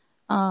up,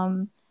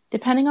 um,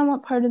 depending on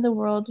what part of the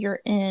world you're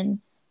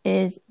in,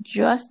 is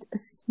just a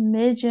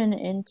smidgen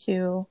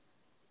into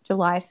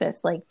July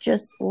 5th, like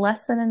just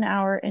less than an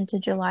hour into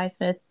July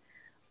 5th,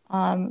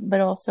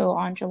 but also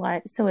on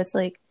July. So it's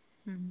like,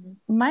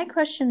 Mm-hmm. my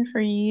question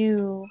for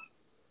you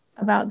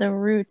about the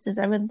roots is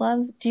I would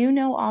love, do you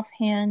know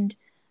offhand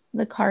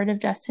the card of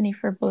destiny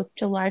for both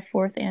July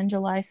 4th and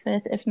July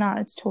 5th? If not,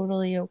 it's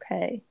totally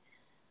okay.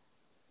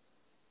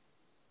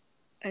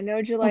 I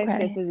know July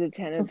 5th Okay. is a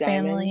 10 So of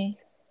diamonds, family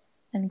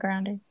and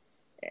grounding.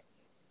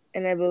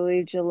 and I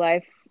believe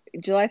July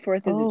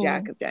 4th is a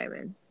Jack Oh, of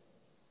diamonds.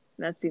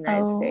 And that's the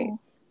United States. oh.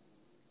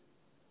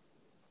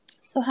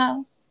 So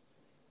how?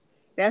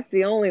 That's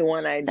the only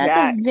one I That's a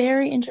jacked.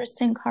 very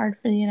interesting card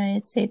for the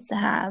United States to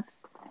have.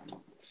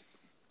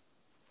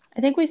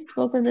 I think we've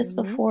spoken of this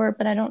Mm-hmm. before,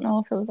 but I don't know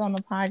if it was on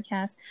the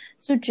podcast.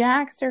 So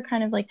jacks are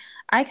kind of like,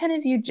 I kind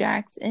of view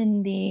jacks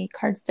in the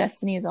card's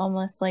destiny as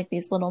almost like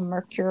these little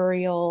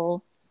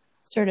mercurial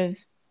sort of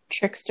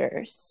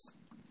tricksters.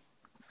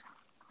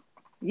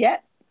 Yeah,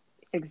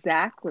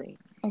 exactly.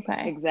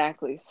 Okay.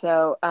 Exactly.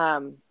 So,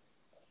 I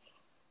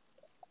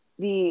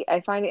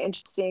find it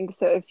interesting.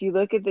 So if you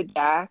look at the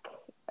Jack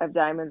of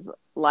Diamonds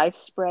life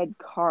spread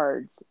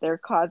cards, their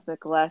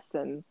cosmic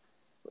lesson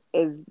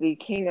is the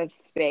King of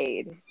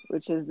Spade,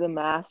 which is the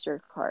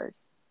master card.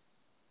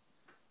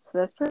 So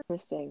that's pretty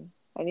interesting.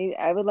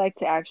 I would like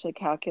to actually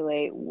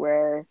calculate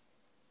where,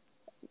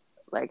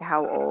 like,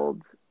 how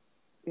old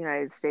the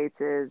United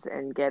States is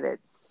and get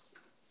its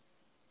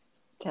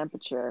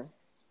temperature,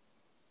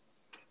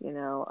 you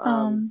know.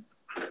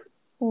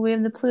 Well, we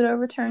have the Pluto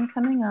return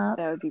coming up.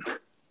 That would be.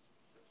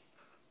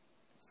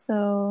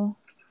 So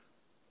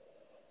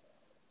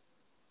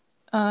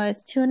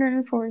it's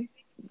 240.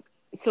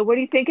 So what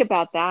do you think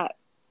about that?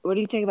 What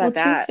do you think Well, about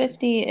that?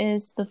 250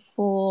 is the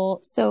full.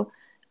 So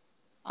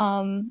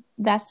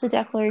that's the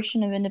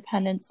Declaration of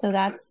Independence. So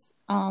that's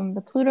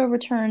the Pluto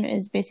return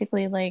is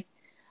basically like,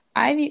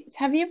 have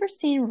you ever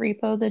seen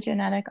Repo the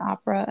Genetic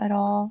Opera at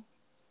all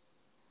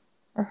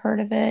or heard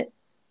of it?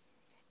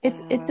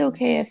 It's Um,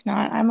 okay if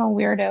not. I'm a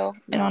weirdo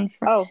and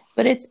no. Oh,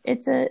 but it's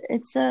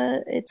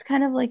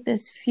kind of like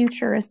this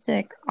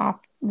futuristic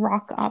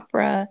rock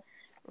opera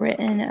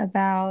written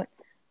about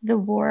the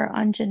war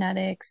on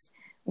genetics,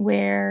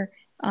 where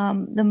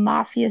the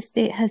mafia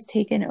state has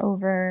taken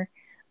over,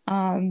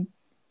 um,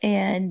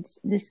 and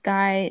this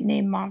guy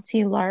named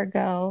Monty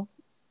Largo,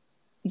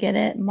 get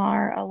it,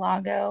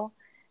 Mar-a-Lago,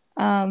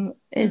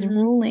 is mm-hmm.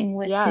 ruling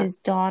with Yeah. his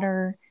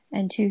daughter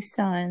and two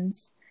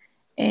sons,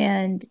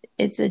 and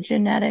it's a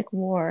genetic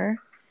war.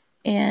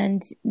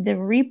 And the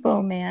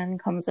repo man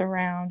comes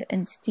around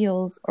and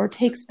steals or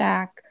takes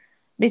back,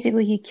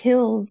 basically, he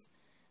kills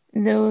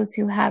those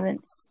who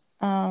haven't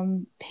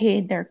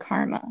paid their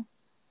karma.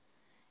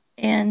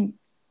 And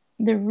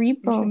the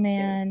repo Interesting.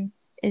 man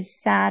is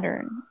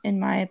Saturn, in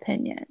my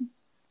opinion.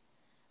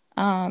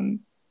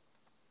 Um,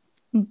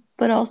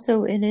 but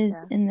also, it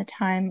is Yeah. in the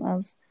time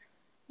of,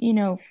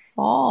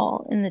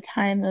 fall, in the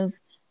time of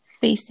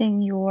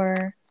facing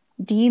your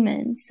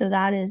demons. So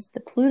that is the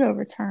Pluto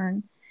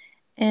return.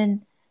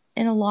 And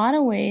in a lot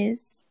of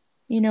ways,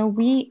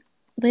 we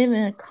live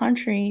in a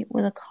country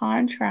with a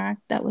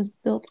contract that was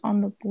built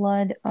on the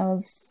blood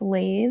of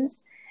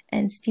slaves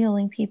and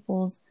stealing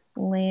people's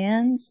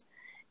lands.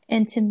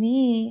 And to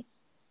me,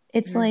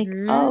 it's like,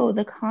 Mm-hmm. oh,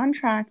 the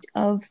contract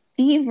of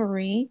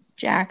thievery,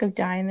 Jack of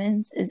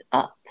Diamonds, is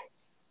up.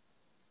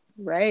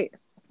 Right.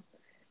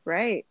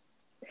 Right.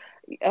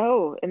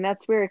 Oh, and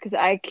that's weird because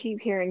I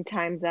keep hearing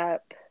time's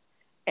up,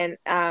 and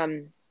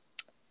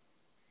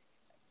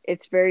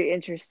it's very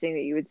interesting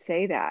that you would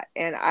say that.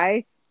 And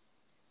I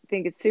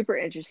think it's super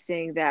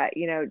interesting that,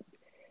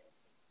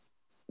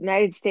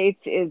 United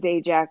States is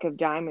a Jack of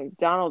Diamonds.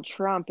 Donald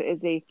Trump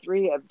is a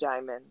Three of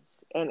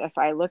Diamonds. And if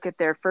I look at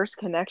their first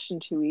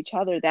connection to each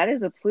other, that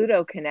is a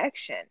Pluto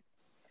connection.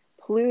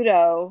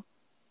 Pluto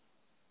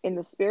in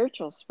the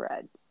spiritual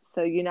spread.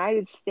 So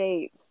United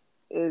States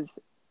is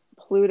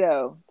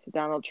Pluto to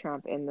Donald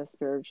Trump in the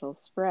spiritual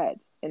spread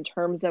in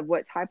terms of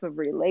what type of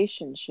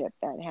relationship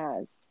that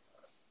has.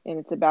 And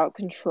it's about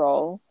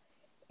control,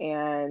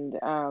 and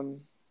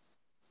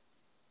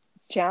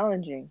it's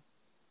challenging.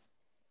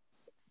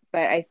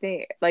 But I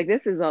think, like,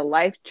 this is a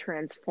life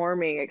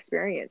transforming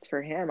experience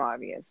for him,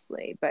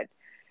 obviously. But,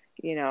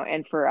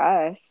 and for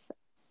us,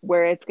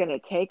 where it's going to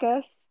take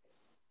us,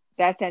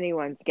 that's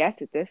anyone's guess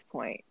at this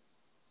point.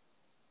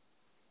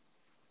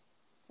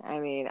 I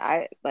mean,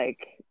 I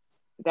like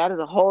that is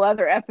a whole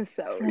other I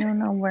episode. don't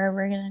know where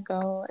we're gonna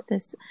go at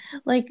this.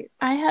 Like,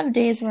 I have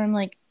days where I'm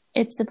like,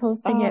 it's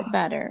supposed to Oh, get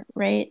better,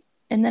 right?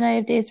 And then I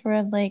have days where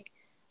I'm like,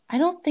 I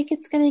don't think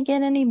it's gonna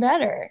get any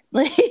better.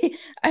 Like,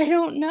 I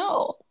don't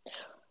know.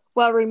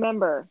 well,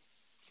 remember,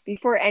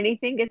 before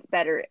anything gets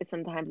better,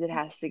 sometimes it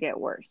has to get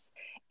worse.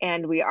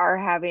 And we are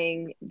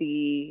having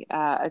the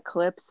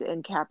eclipse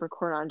in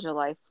Capricorn on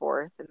July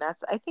 4th, and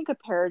that's, I think, a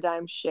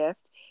paradigm shift.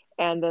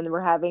 And then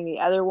we're having the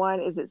other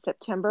one. Is it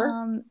September?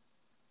 Um,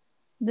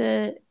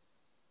 the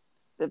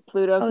The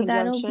Pluto Oh,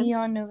 that'll be conjunction,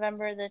 on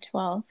November the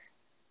 12th.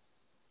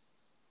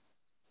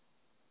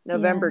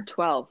 November Yeah.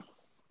 12th.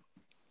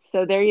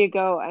 So there you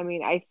go. I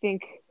mean, I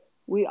think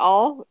we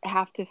all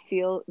have to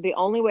feel the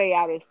only way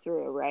out is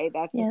through, right?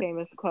 That's a Yep.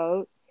 famous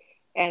quote.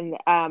 And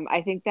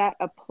I think that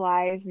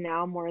applies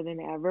now more than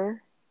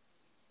ever.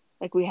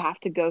 Like we have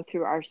to go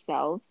through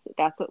ourselves.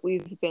 That's what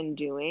we've been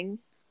doing.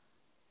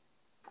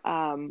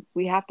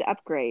 We have to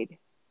upgrade.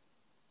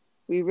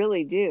 We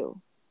really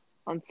do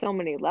on so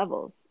many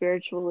levels,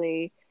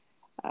 spiritually,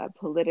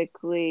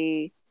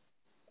 politically.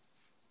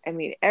 I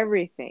mean,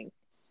 everything.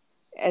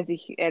 As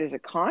a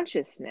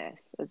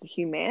consciousness, as a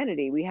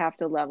humanity, we have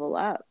to level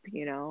up,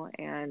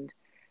 and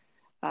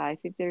I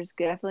think there's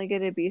definitely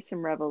going to be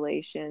some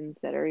revelations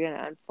that are going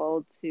to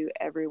unfold to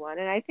everyone.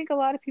 And I think a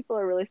lot of people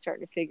are really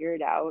starting to figure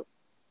it out.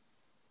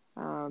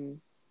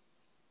 Um,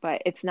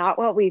 but it's not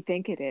what we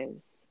think it is.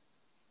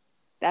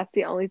 That's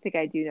the only thing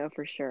I do know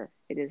for sure.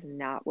 It is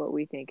not what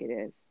we think it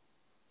is.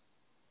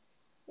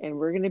 And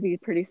we're going to be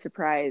pretty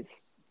surprised.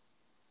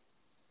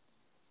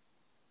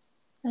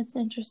 That's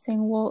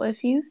interesting. Well,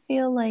 if you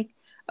feel like,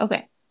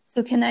 okay,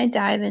 so can I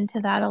dive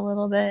into that a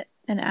little bit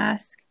and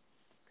ask?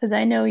 Because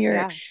I know you're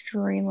Yeah,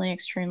 extremely,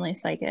 extremely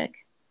psychic.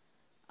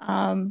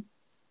 Um,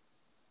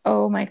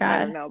 oh my I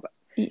don't God. know, but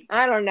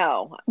I don't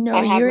know. No,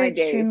 I have you're my days.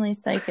 extremely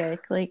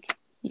psychic. Like,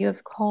 you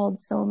have called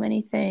so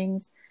many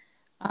things.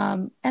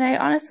 And I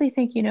honestly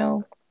think,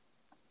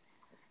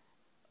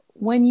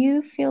 when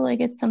you feel like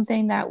it's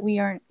something that we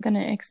aren't going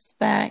to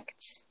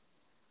expect,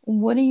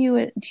 what do you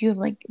have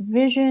like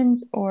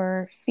visions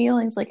or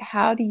feelings? Like,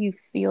 how do you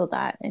feel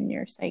that in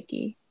your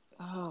psyche?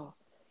 Oh,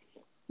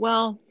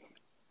 well,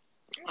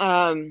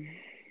 um,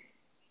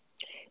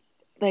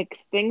 like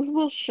things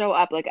will show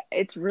up. Like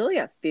it's really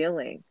a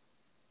feeling.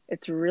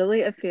 It's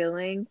really a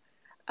feeling.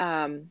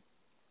 Um,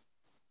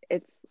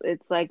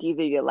 it's like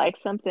either you like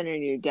something or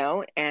you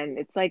don't, and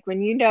it's like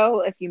when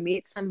if you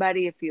meet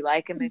somebody, if you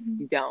like them, if Mhm.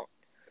 you don't,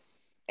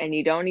 and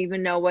you don't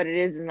even know what it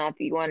is, and not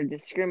that you want to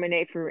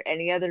discriminate for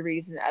any other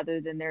reason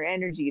other than their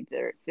energy.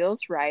 Either it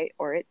feels right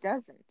or it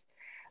doesn't.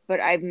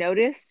 But I've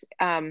noticed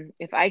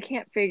if I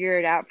can't figure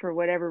it out for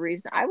whatever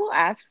reason, I will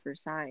ask for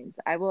signs.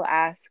 I will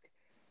ask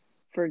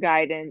for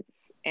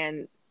guidance,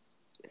 and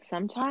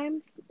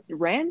sometimes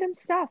random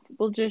stuff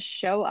will just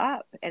show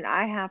up, and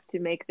I have to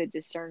make the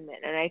discernment.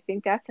 And I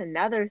think that's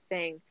another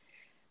thing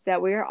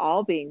that we're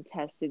all being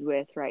tested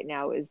with right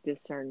now is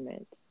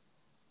discernment.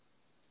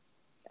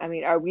 I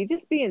mean, are we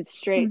just being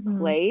straight Mhm.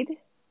 played?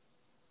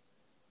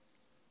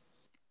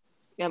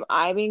 Am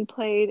I being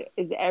played?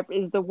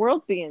 Is the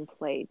world being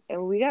played?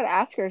 And we got to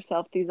ask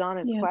ourselves these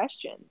honest Yep.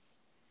 questions.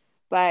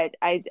 But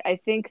I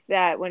think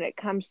that when it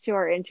comes to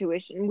our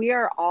intuition, we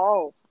are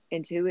all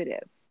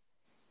intuitive.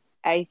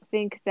 I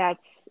think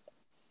that's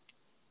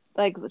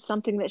like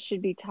something that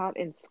should be taught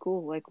in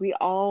school. Like we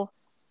all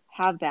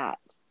have that.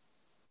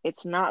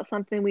 It's not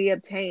something we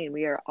obtain.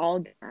 We are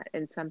all that.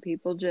 And some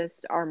people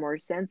just are more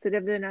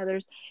sensitive than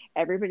others.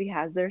 Everybody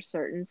has their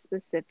certain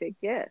specific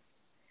gift,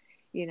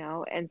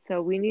 and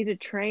so we need to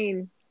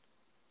train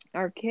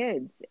our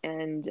kids,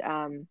 and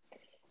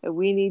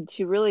we need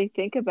to really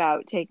think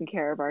about taking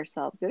care of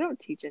ourselves. They don't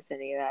teach us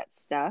any of that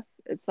stuff.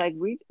 It's like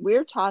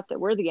we're taught that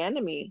we're the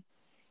enemy.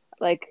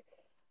 Like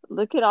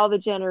look at all the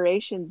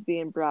generations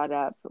being brought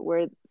up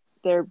where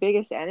their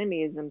biggest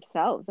enemy is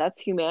themselves.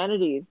 That's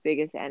humanity's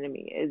biggest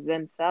enemy is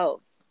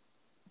themselves.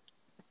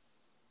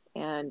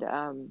 And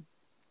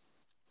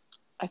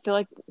I feel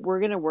like we're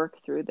going to work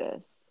through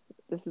this.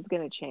 This is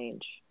going to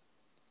change.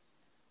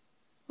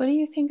 What do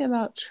you think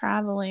about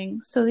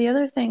traveling? So the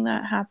other thing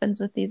that happens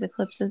with these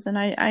eclipses, and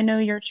I know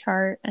your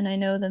chart and I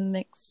know the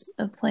mix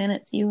of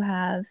planets you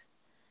have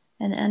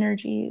and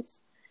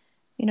energies.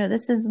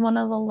 This is one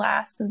of the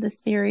last of the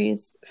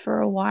series for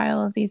a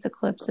while of these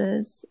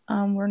eclipses.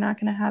 We're not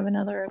going to have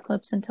another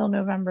eclipse until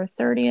November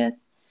 30th,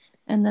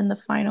 and then the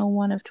final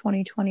one of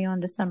 2020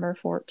 on December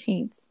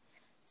 14th.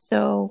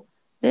 So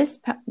this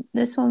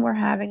one we're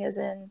having is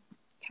in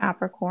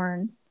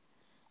Capricorn,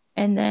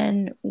 and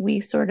then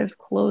we sort of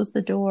close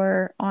the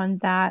door on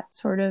that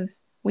sort of.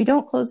 We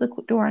don't close the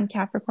door on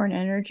Capricorn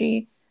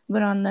energy,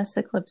 but on this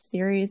eclipse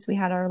series, we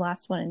had our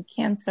last one in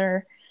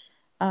Cancer,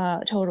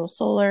 total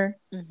solar,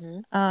 Mm-hmm.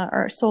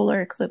 or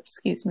solar eclipse,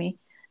 excuse me.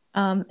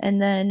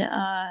 And then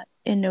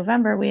in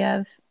November, we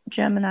have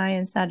Gemini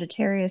and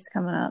Sagittarius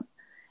coming up.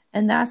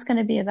 And that's going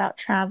to be about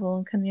travel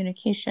and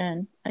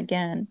communication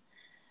again.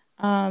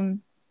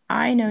 Um,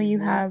 I know you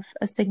Mm-hmm. have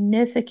a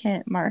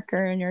significant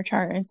marker in your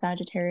chart in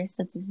Sagittarius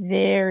that's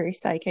very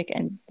psychic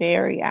and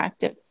very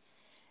active.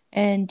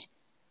 And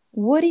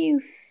what do you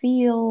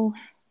feel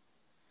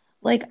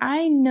like?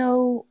 I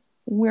know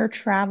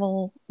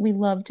we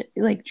love to,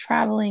 like,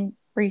 traveling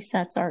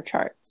resets our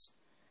charts,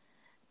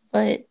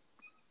 but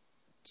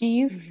do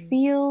you Mm-hmm.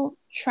 feel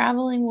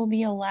traveling will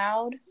be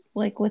allowed,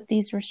 like with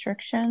these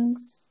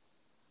restrictions?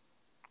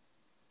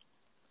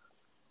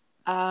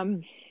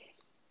 Um,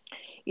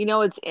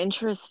 it's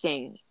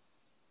interesting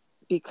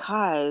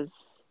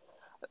because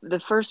the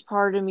first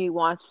part of me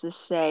wants to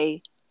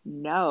say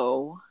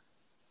no,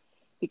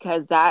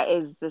 because that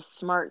is the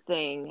smart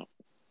thing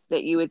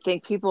that you would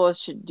think people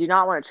should do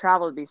not want to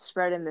travel to be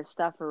spreading this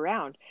stuff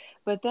around.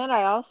 But then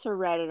I also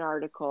read an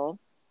article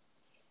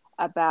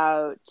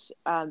about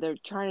they're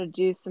trying to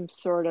do some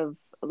sort of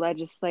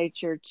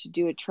legislature to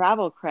do a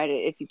travel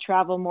credit. If you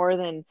travel more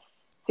than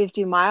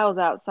 50 miles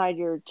outside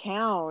your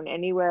town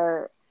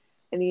anywhere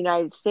in the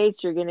United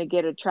States, you're going to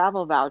get a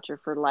travel voucher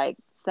for like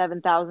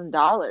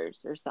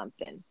 $7,000 or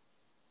something.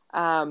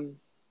 Um,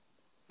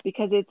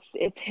 because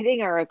it's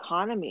hitting our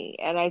economy,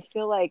 and I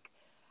feel like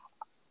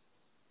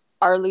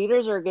our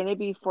leaders are going to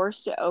be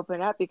forced to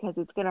open up because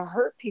it's going to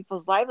hurt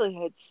people's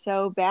livelihoods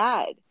so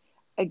bad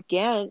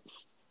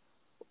against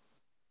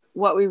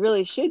what we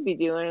really should be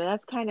doing, and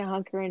that's kind of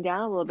hunkering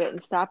down a little bit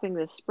and stopping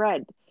the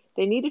spread.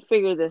 They need to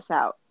figure this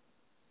out.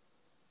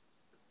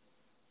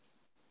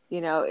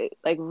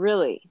 Like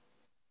really,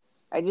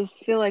 I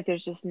just feel like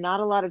there's just not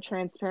a lot of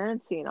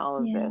transparency in all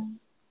of Yeah. this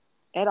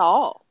at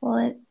all.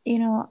 Well,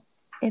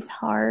 it's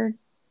hard,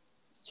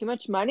 Too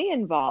much money but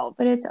involved.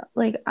 it's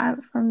like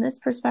from this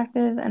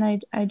perspective, and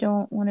I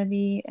don't want to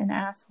be an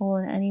asshole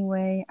in any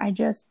way.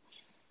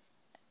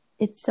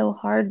 It's so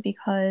hard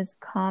because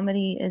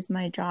comedy is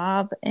my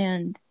job,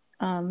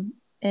 um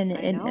I and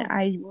know.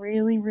 I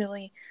really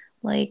really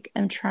like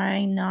I'm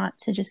trying not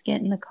to just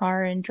get in the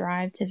car and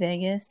drive to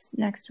Vegas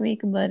next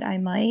week, but I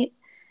might,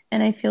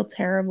 and I feel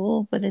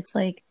terrible, but it's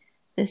like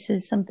this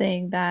is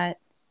something that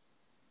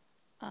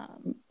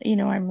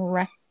I'm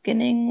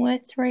reckoning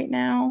with right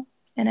now,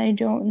 and I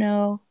don't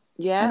know.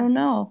 I Yeah, don't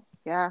know.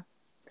 yeah.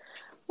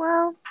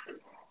 Well,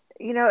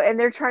 and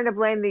they're trying to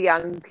blame the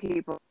young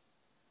people,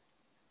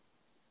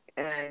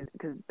 and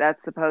because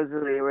that's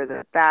supposedly where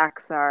the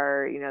facts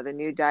are, the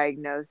new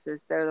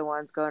diagnosis, they're the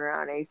ones going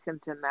around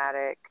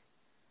asymptomatic,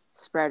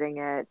 spreading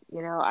it,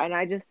 and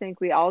I just think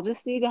we all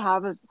just need to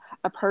have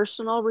a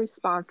personal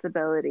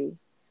responsibility.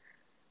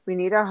 We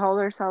need to hold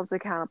ourselves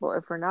accountable.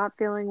 If we're not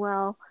feeling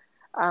well,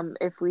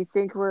 if we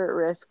think we're at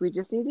risk, we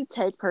just need to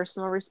take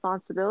personal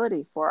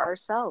responsibility for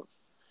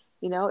ourselves.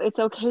 It's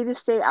okay to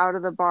stay out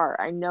of the bar.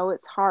 I know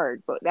it's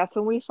hard, but that's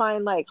when we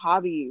find like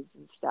hobbies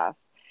and stuff.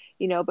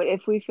 But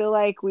if we feel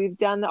like we've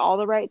done all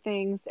the right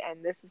things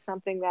and this is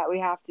something that we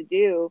have to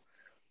do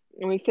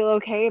and we feel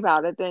okay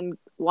about it, then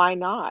why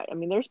not? I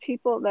mean, there's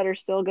people that are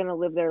still going to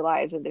live their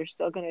lives and they're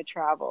still going to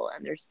travel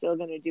and they're still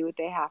going to do what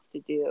they have to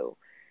do,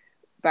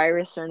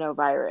 virus or no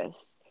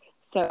virus.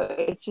 So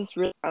it's just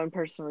really our own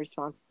personal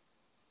responsibility.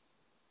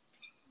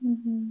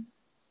 Mm-hmm.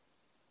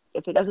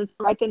 If it doesn't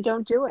feel right, then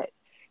don't do it.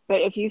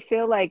 But if you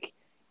feel like,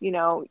 you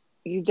know,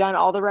 you've done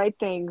all the right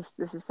things,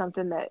 this is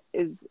something that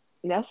is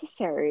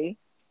necessary,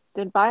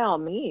 then by all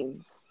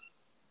means,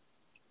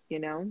 you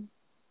know.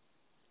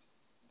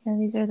 Yeah,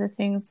 these are the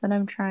things that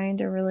I'm trying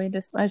to really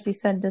just, as you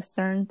said,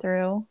 discern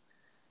through.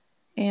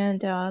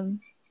 And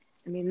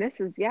I mean, that's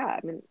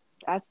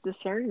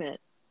discernment.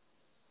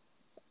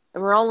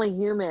 And we're only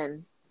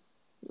human,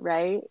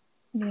 right?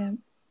 yeah,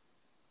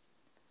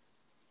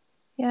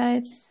 yeah,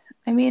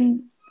 I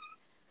mean,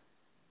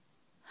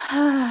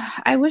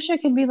 I wish I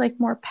could be like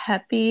more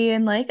peppy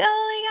and like,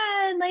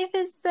 oh my God, life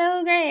is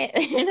so great,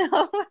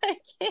 but I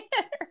can't.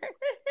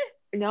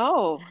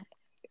 No.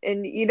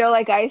 And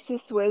like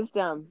Isis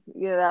Wisdom,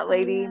 that Oh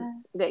lady yeah.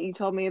 that you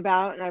told me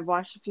about, and I've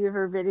watched a few of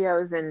her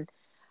videos, and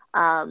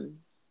um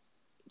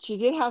she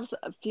did have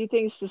a few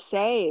things to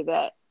say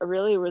that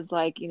really was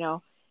like,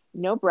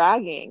 no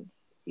bragging.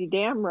 You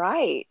damn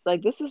right.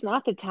 Like, this is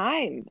not the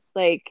time.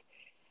 Like,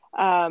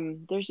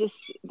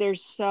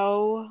 there's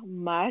so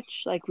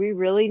much. Like, we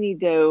really need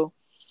to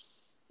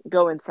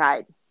go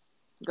inside,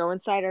 go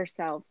inside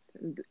ourselves,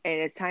 and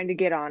it's time to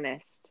get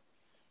honest,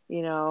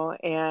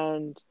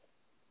 and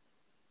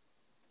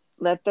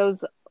let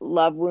those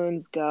love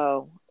wounds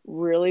go.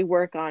 Really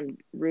work on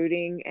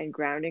rooting and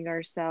grounding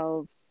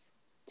ourselves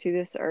to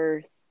this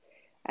earth.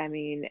 I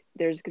mean,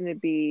 there's going to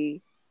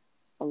be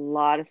a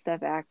lot of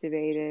stuff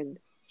activated,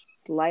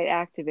 light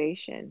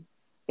activation.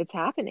 It's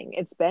happening.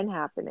 It's been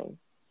happening.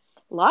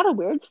 A lot of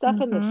weird stuff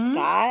in the Mm-hmm.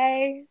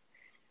 sky.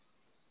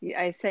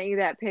 I sent you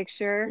that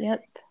picture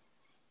Yep.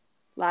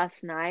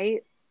 last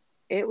night.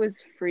 It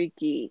was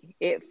freaky.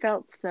 It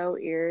felt so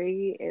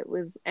eerie.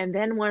 And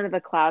then one of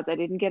the clouds, I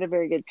didn't get a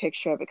very good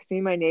picture of it because me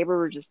and my neighbor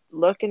were just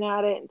looking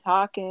at it and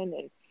talking.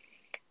 And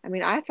I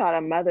mean, I thought a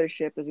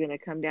mothership was going to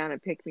come down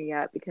and pick me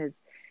up because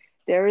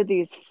there were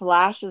these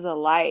flashes of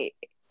light.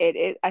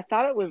 I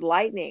thought it was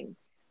lightning,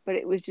 but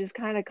it was just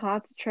kind of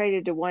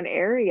concentrated to one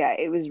area.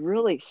 It was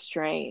really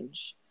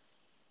strange.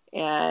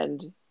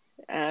 And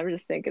I'm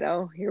just thinking,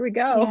 oh, here we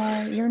go.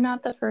 Yeah, you're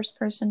not the first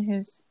person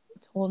who's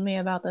told me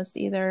about this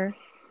either.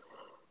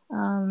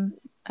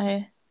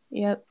 I,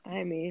 yep.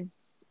 I mean,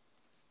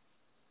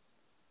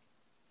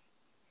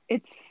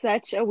 it's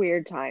such a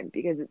weird time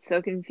because it's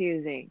so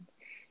confusing,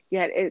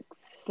 yet it's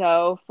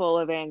so full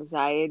of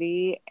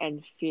anxiety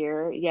and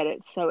fear, yet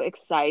it's so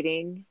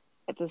exciting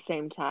at the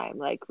same time.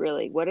 Like,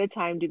 really, what a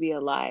time to be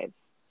alive.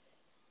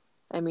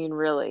 I mean,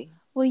 really.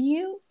 Well,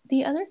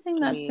 the other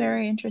thing I that's mean,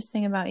 very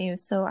interesting about you,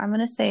 so I'm going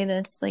to say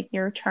this, like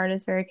your chart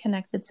is very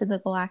connected to the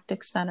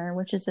galactic center,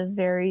 which is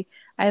I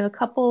have a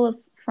couple of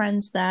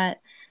friends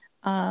that,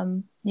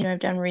 I've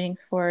done reading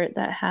for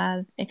that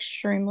have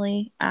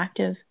extremely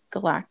active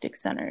galactic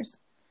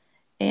centers.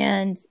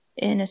 And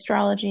in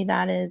astrology,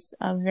 that is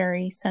a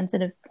very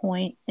sensitive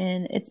point,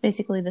 and it's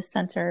basically the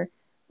center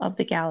of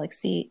the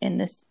galaxy in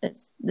this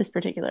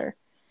particular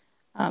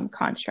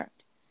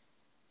construct.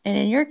 And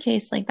in your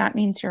case, like that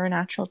means you're a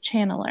natural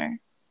channeler.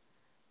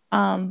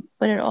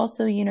 But it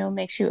also,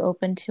 makes you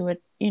open to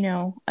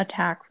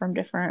attack from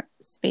different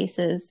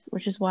spaces,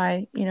 which is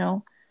why,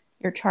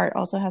 your chart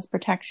also has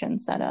protection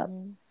set up.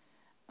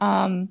 mm-hmm.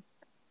 Um,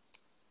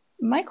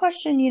 my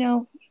question,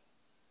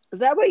 Is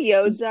that what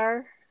yods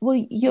are? well,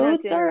 Not to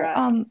yods are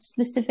interrupt.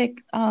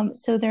 specific.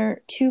 So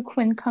they're two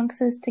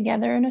quincunxes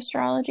together in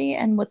astrology,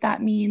 and what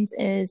that means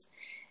is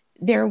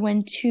they're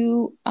when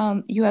you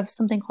have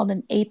something called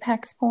an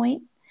apex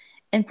point,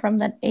 and from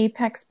that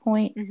apex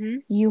point, Mm-hmm.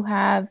 you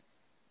have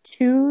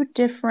two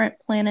different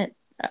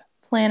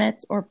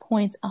planets or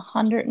points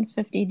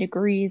 150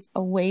 degrees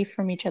away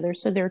from each other.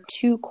 So they're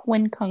two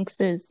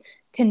quincunxes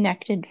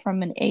connected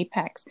from an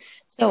apex.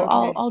 So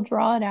I'll Okay. I'll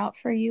draw it out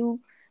for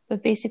you,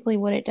 but basically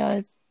what it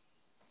does,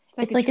 It's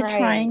like it's a like a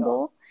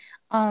triangle.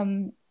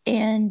 triangle.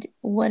 And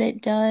what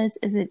it does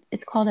is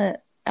it's called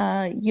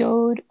a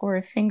yod or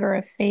a finger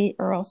of fate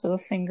or also a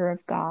finger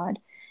of God.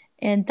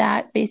 And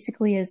that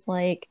basically is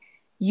like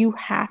you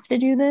have to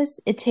do this.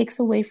 It takes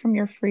away from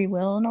your free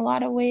will in a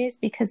lot of ways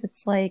because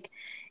it's like,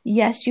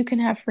 yes, you can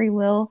have free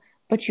will,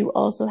 but you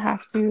also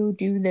have to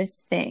do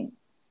this thing.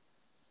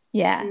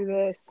 Yeah. Do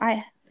this.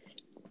 I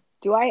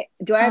Do I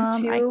have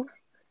I two?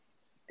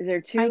 Is there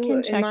I two can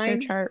in check your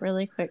mind? chart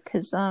really quick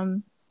because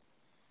oh,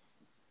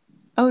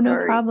 no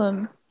Sorry.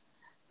 problem.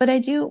 But I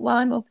do, while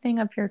I'm opening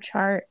up your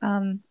chart,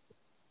 or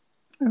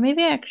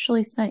maybe I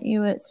actually sent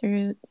you it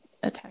through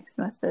a text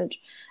message.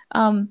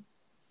 Um,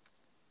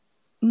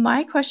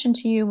 my question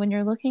to you when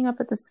you're looking up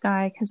at the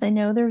sky, because I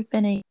know there's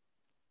been a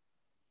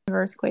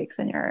earthquakes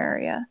in your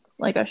area,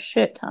 like a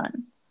shit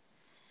ton.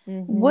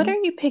 What Mm-hmm. are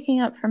you picking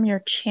up from your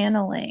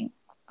channeling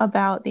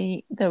about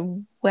the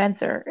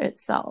weather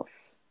itself?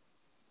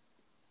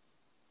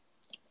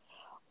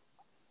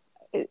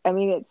 I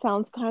mean, it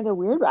sounds kind of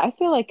weird, but I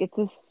feel like it's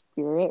a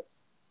spirit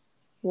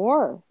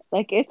war.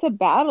 Like it's a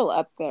battle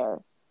up there,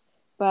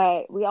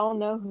 but we all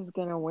know who's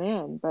gonna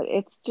win. But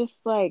it's just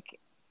like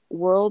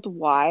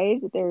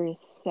worldwide, there is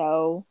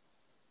so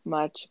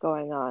much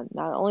going on.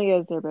 Not only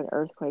has there been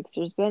earthquakes,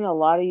 there's been a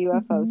lot of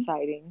UFO Mm-hmm.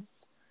 sightings.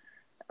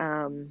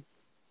 Um,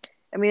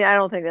 I mean, I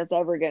don't think that's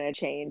ever going to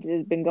change.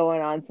 It's been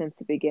going on since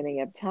the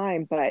beginning of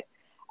time, but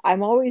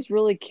I'm always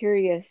really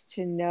curious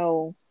to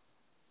know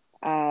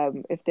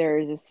if there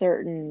is a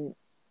certain,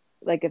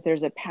 like, if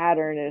there's a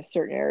pattern in a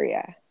certain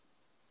area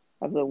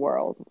of the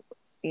world,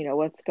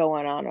 what's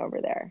going on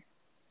over there.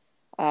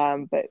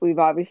 But we've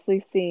obviously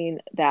seen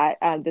that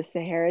the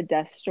Sahara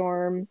dust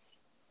storms.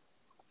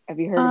 Have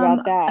you heard about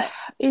Um, that?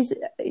 is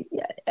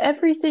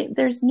everything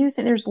there's new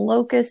thing there's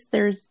locusts,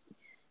 there's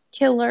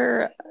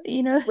killer,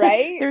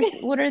 Right? there's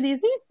what are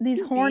these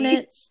Bee.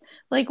 hornets,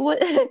 like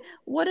what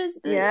what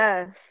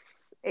Yes.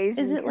 is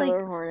Asian it like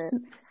killer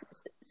hornets.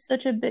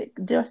 such a big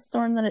dust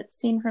storm that it's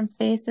seen from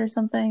space or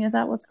something? Is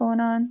that what's going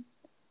on?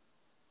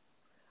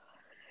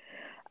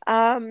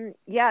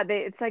 Yeah,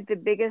 it's like the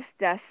biggest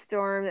dust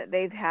storm that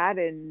they've had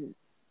in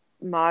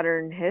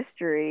modern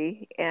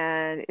history,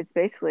 and it's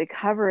basically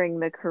covering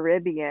the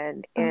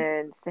Caribbean Oh,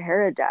 in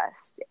Sahara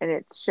dust, and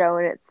it's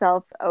showing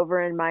itself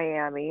over in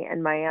Miami,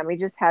 and Miami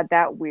just had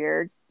that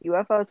weird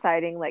UFO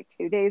sighting like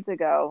 2 days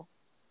ago.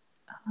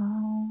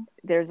 oh.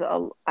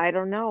 I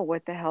don't know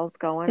what the hell's So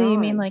going you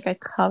mean on. like a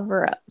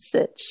cover up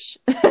sitch?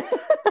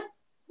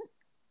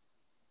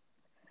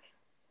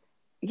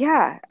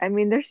 Yeah, I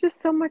mean, there's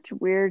just so much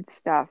weird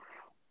stuff.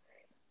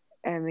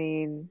 I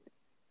mean,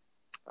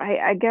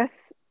 I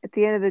guess at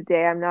the end of the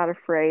day, I'm not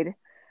afraid.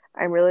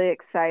 I'm really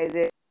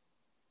excited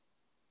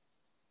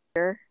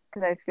because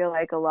I feel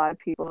like a lot of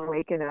people are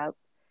waking up.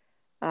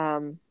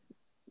 Um,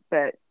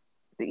 but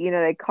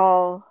they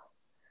call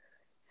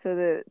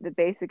the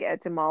basic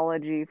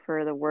etymology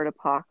for the word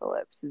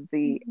apocalypse is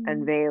the Mhm.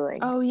 unveiling,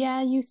 Oh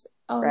yeah,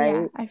 oh yeah,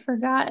 right? I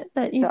forgot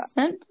that you So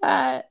sent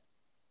that.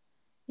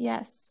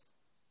 Yes.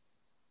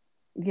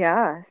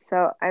 yeah,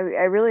 so I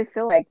really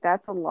feel like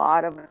that's a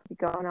lot of what's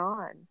going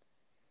on.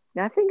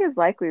 Nothing is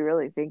like we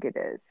really think it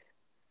is.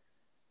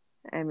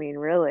 I mean,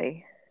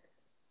 really.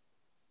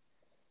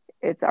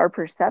 It's our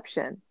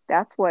perception.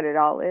 That's what it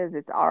all is.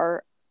 It's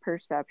our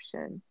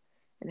perception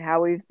and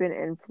how we've been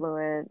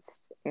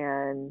influenced,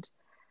 and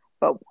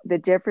but the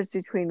difference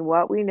between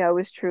what we know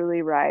is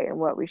truly right and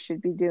what we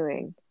should be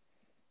doing,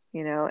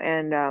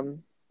 and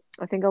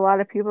I think a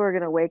lot of people are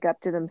going to wake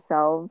up to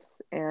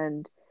themselves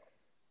and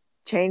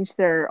change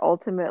their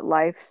ultimate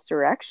life's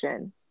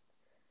direction.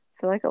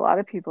 I feel like a lot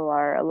of people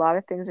are. A lot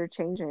of things are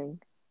changing.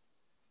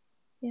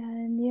 Yeah,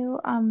 and you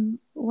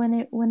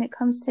when it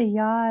comes to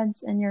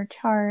yods in your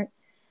chart,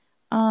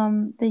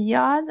 the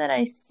yod that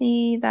I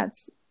see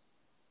that's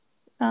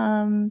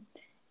um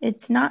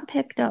it's not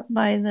picked up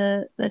by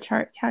the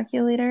chart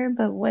calculator,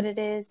 but what it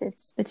is,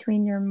 it's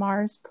between your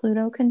Mars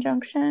Pluto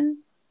conjunction,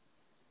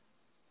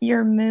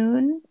 your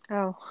moon,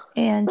 Oh,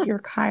 and your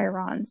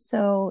Chiron.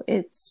 So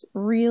it's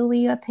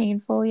really a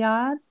painful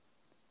yod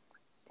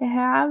to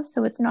have.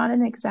 So it's not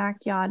an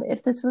exact yod.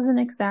 If this was an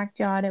exact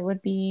yod, it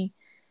would be,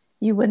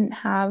 you wouldn't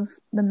have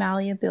the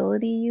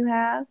malleability you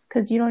have,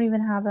 because you don't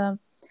even have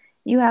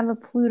you have a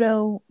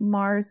Pluto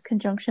Mars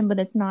conjunction, but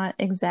it's not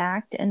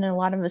exact, and a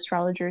lot of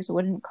astrologers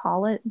wouldn't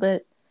call it,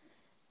 but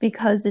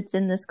because it's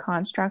in this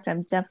construct,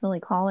 I'm definitely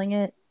calling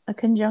it a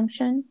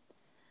conjunction.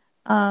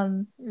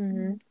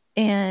 mm-hmm.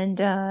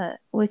 And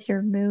with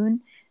your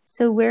moon,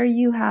 so where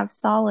you have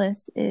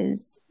solace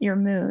is your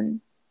moon.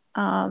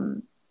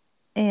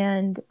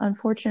 And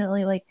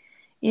unfortunately, like,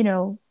 you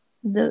know,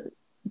 the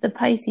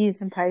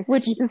Pisces, And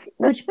Pisces.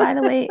 which by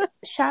the way,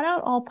 shout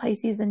out all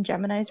Pisces and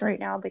Geminis right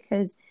now,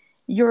 because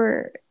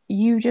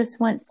you just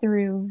went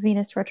through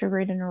Venus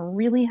retrograde in a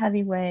really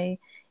heavy way.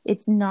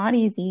 It's not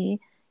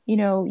easy.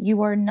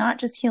 You are not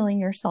just healing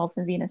yourself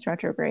in Venus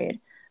retrograde.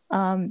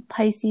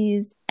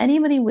 Pisces,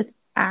 anybody with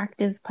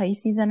active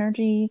Pisces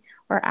energy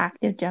or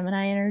active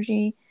Gemini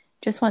energy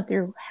just went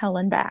through hell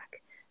and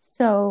back.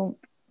 So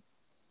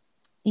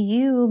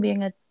you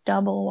being a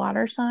double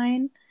water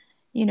sign,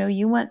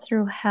 you went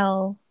through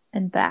hell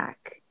and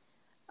back,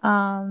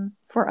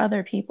 for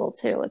other people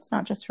too. It's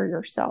not just for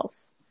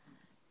yourself.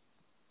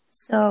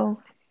 So,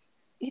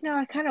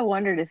 I kind of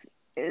wondered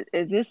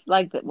is this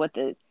like what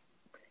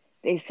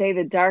they say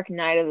the dark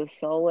night of the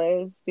soul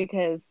is,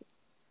 because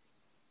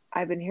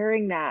I've been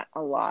hearing that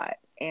a lot,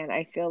 and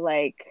I feel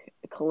like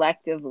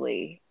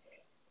collectively,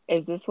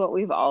 is this what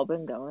we've all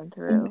been going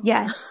through?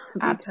 yes,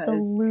 Because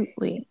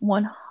absolutely.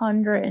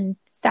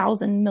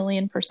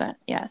 100,000,000,000%.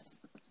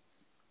 Yes.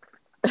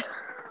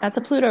 That's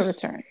a Pluto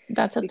return.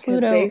 That's a because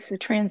Pluto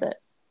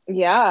transit.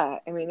 yeah,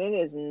 I mean, it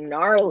is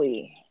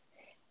gnarly.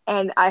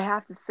 And I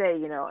have to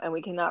say, and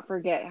we cannot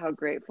forget how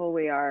grateful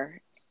we are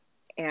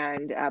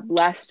and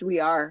blessed we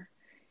are.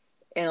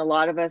 And a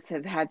lot of us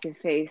have had to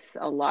face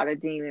a lot of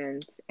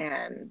demons,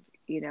 and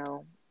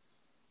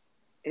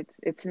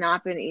it's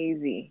not been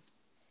easy.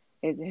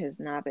 It has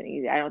not been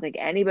easy. I don't think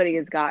anybody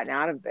has gotten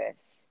out of this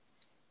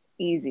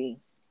easy.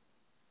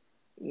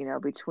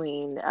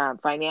 Between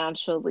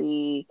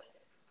financially,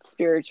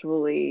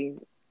 spiritually,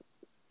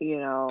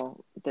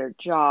 their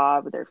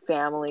job, their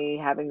family,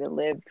 having to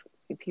live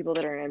with people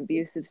that are in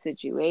abusive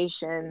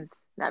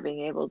situations, not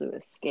being able to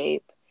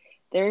escape.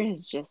 There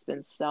has just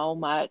been so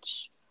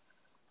much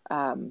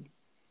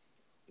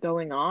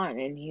going on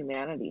in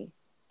humanity,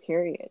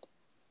 period.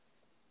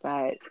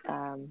 But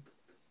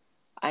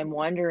I'm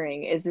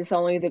wondering, is this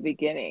only the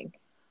beginning?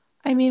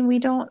 I mean, we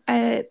don't,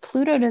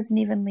 Pluto doesn't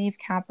even leave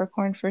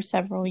Capricorn for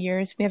several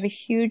years. We have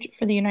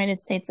for the United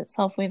States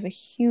itself, we have a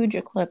huge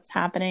eclipse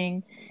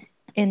happening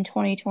in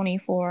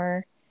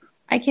 2024.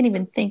 I can't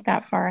even think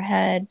that far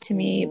ahead to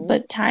me, Mm-hmm.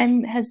 but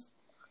time has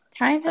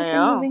I been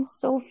know. moving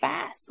so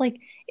fast. Like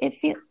it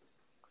feel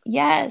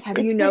yes, Have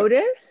it's you been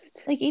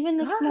noticed? like even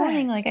this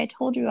morning, God. like I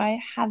told you, I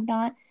have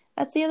not.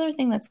 That's the other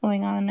thing that's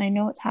going on. I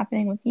know it's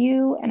happening with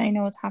you, and I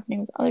know it's happening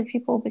with other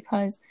people,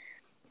 because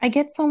I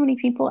get so many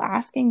people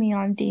asking me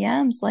on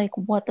DMs, like,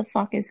 what the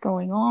fuck is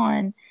going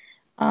on?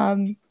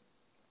 Um,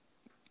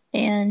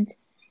 and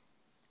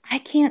I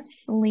can't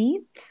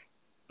sleep.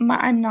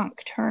 I'm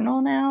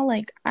nocturnal now.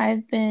 Like,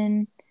 I've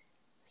been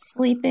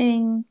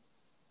sleeping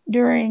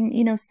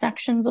during,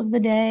 sections of the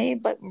day,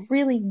 but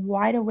really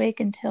wide awake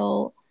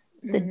until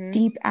the Mm-hmm.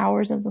 deep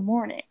hours of the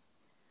morning.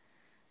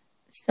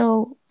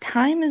 So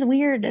time is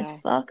weird as Yeah,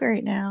 fuck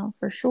right now,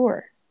 for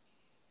sure.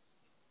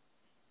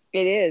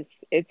 it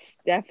is. It's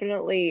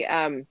definitely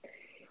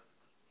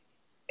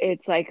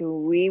it's like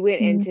we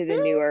went into the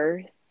Mm-hmm. new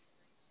earth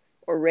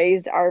or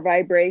raised our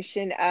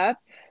vibration up.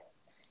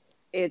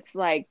 It's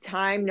like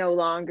time no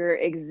longer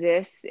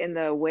exists in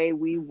the way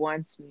we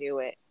once knew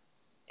it.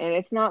 And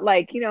it's not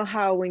like,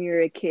 how when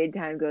you're a kid,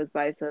 time goes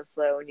by so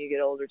slow, and you get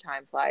older,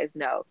 time flies.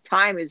 No,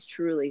 time is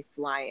truly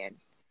flying.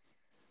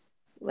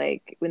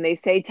 Like when they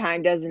say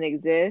time doesn't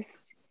exist,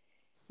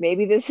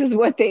 maybe this is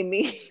what they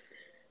mean.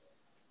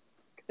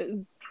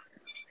 Because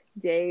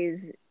days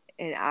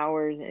and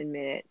hours and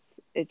minutes,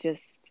 it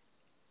just,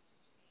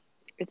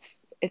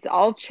 it's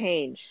all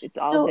changed. It's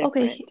all So,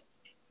 okay, different.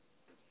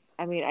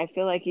 I mean, I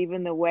feel like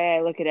even the way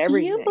I look at do you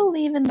everything.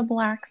 believe in the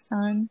black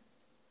sun?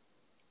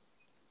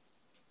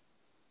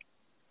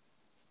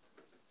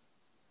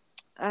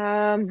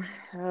 Um,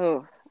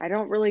 oh, I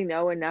don't really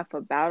know enough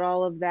about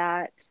all of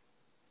that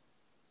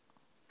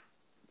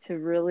to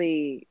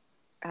really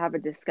have a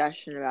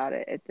discussion about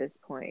it at this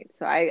point.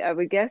 So I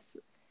would guess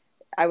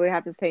I would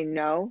have to say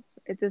no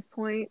at this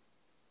point.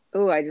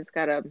 Oh, I just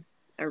got a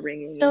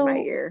ringing in my So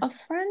ear. a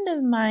friend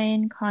of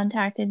mine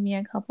contacted me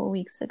a couple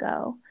weeks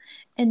ago,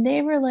 and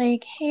they were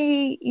like,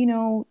 "Hey,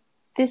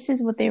 this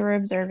is what they were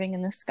observing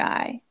in the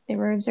sky. They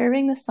were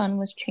observing the sun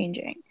was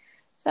changing."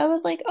 So I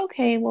was like,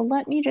 "Okay, well,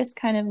 let me just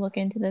kind of look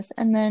into this."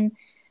 And then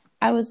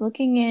I was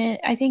looking at,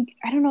 I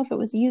don't know if it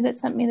was you that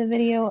sent me the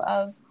video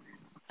of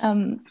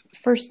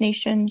First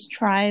Nations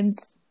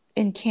tribes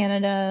in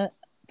Canada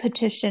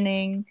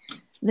petitioning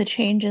the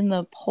change in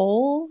the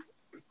pole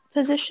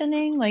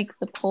positioning, like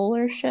the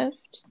polar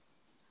shift.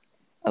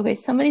 Okay,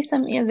 somebody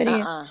sent me a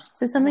video.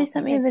 So I somebody don't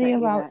sent think me a I've video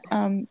sent you about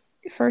that.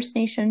 First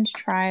Nations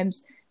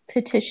tribes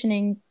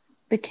petitioning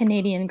the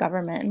Canadian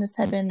government, and this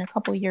had been a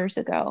couple years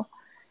ago.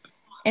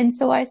 And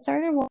so I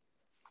started watching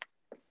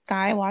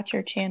Sky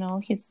Watcher channel.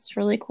 He's this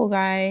really cool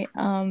guy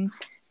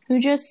who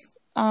just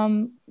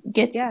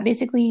gets Yeah.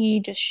 basically he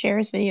just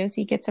shares videos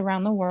he gets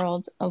around the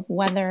world of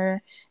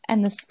weather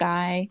and the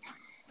sky.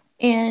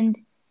 And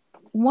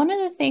one of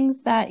the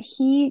things that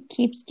he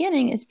keeps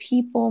getting is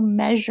people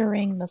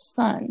measuring the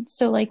sun.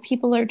 So, like,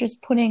 people are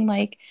just putting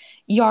like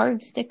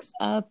yardsticks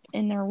up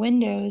in their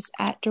windows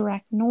at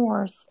direct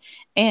north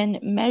and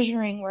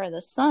measuring where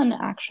the sun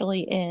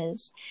actually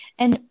is.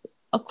 And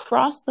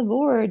across the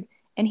board,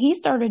 and he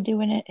started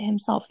doing it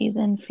himself. He's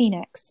in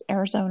Phoenix,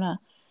 Arizona.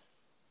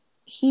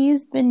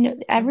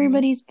 Mm-hmm.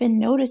 Everybody's been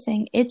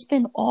noticing it's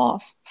been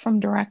off from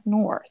direct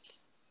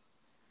north.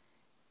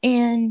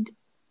 And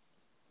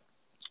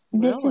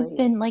this has Really?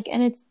 been like,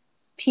 and it's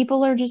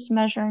people are just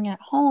measuring at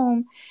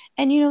home.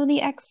 And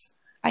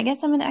I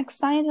guess I'm an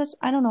ex-scientist.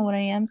 I don't know what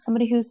I am.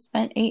 Somebody who's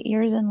spent 8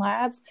 years in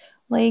labs,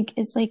 like,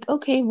 it's like,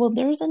 okay, well,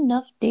 there's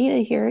enough data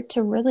here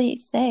to really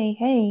say,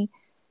 hey,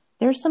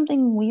 there's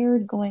something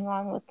weird going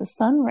on with the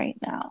sun right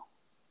now.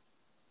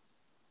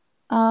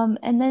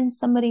 And then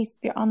somebody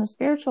on the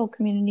spiritual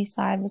community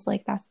side was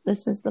like,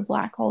 this is the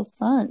black hole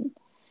sun.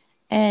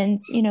 And,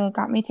 it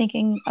got me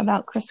thinking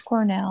about Chris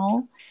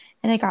Cornell,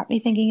 and it got me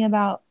thinking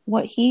about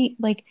what I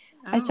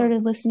Oh.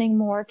 started listening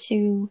more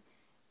to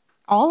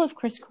all of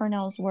Chris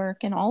Cornell's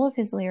work and all of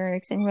his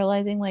lyrics and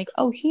realizing like,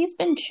 oh, he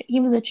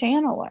was a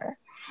channeler.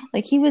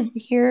 Like he was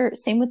here,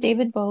 same with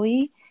David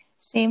Bowie,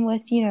 same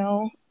with,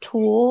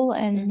 Tool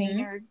and Mm-hmm.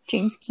 Maynard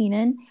James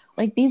Keenan.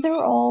 Like these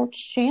are all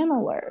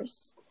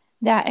channelers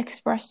that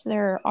express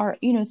their art,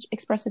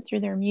 express it through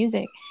their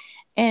music.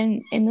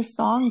 And in the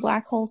song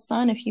Black Hole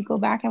Sun, if you go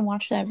back and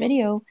watch that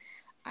video,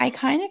 I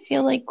kind of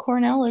feel like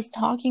Cornell is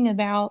talking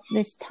about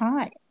this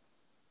time.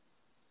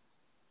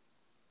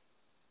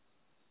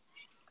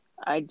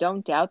 I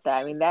don't doubt that.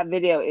 I mean, that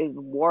video is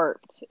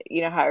warped.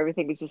 You know how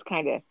everything is just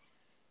kind of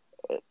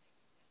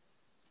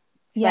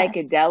Yes, like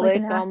an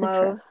psychedelic acid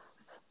trip. almost.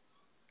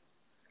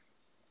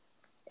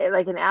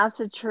 Like an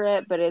acid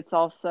trip, but it's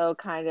also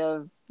kind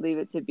of Leave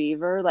It to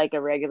Beaver, like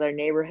a regular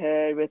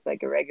neighborhood with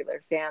like a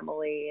regular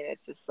family, and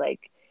it's just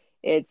like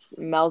it's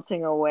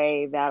melting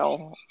away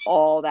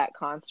all that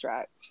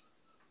construct.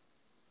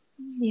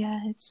 Yeah,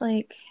 it's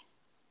like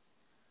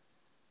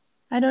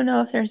I don't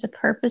know if there's a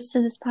purpose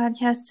to this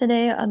podcast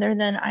today other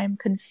than I'm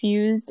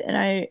confused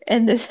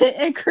and this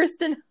and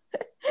Kristen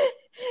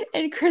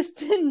and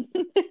Kristen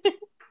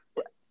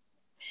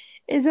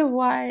is a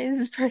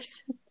wise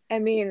person. I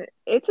mean,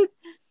 it's a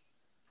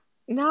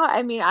no,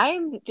 I mean,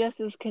 I'm just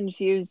as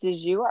confused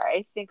as you are.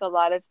 I think a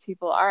lot of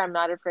people are. I'm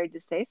not afraid to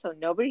say so.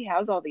 Nobody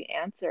has all the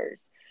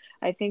answers.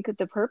 I think that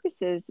the purpose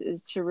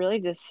is to really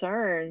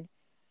discern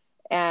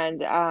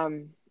and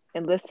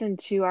and listen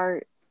to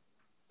our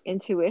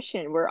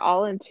intuition. We're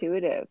all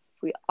intuitive.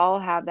 We all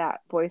have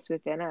that voice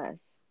within us,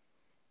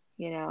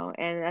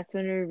 and that's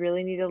when we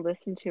really need to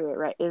listen to it,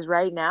 right? Is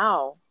right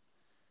now.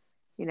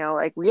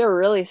 Like we are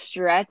really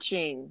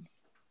stretching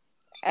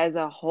as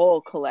a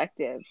whole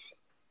collective.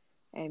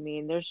 I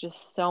mean, there's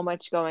just so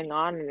much going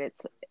on, and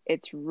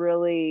it's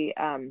really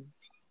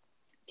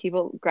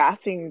people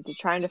grasping to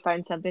trying to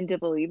find something to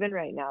believe in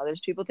right now. There's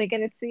people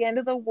thinking it's the end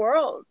of the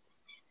world.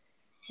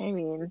 I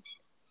mean,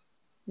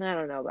 I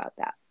don't know about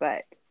that,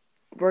 but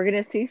we're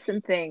gonna see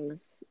some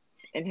things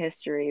in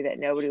history that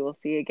nobody will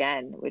see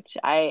again, which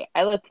I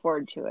look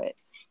forward to it.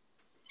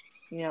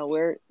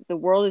 Where the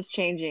world is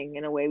changing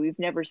in a way we've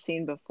never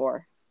seen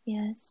before.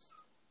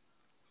 Yes.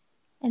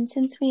 And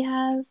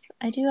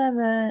I do have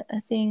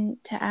a thing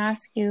to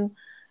ask you.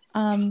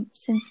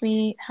 Since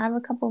we have a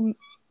couple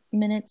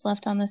minutes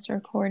left on this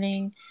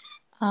recording,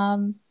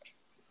 um,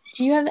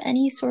 do you have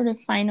any sort of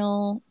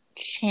final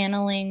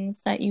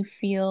channelings that you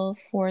feel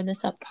for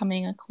this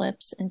upcoming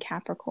eclipse in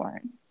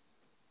Capricorn?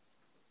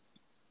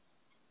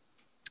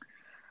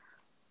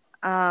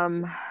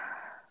 Um,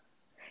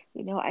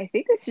 I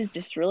think this is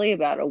just really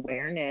about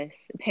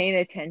awareness, paying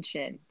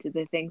attention to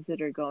the things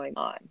that are going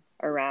on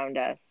around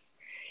us.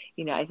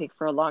 I think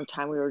for a long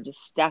time we were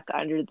just stuck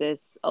under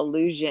this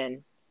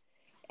illusion,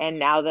 and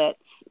now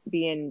that's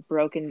being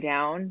broken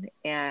down,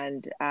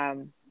 and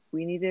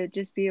we need to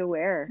just be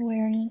aware.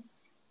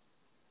 Awareness.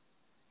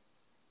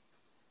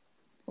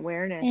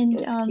 Awareness And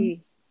is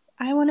key.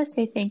 I want to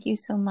say thank you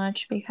so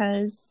much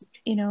because,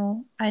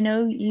 I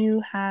know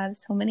you have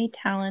so many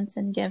talents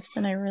and gifts,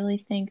 and I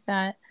really think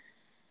that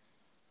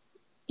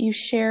you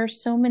share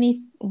so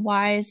many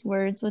wise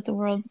words with the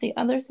world. The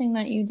other thing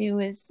that you do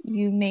is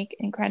you make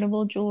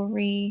incredible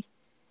jewelry,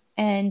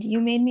 and you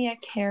made me a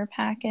care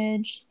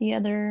package the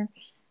other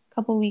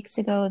couple weeks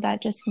ago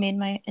that just made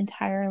my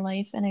entire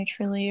life, and I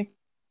truly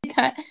appreciate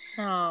that.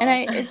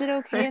 And Oh, is it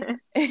okay of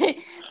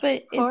if,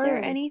 but is there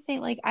course.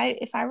 anything like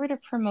if I were to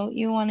promote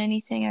you on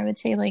anything, I would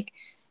say like,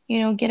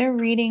 get a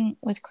reading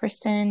with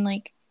Kristen.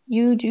 Like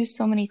you do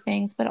so many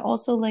things, but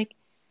also like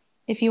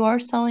if you are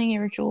selling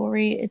your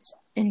jewelry, it's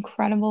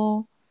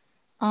incredible.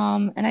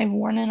 And I've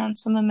worn it on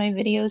some of my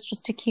videos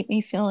just to keep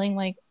me feeling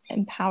like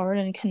empowered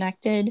and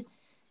connected.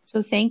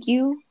 So thank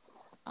you.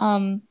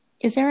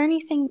 Is there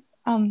anything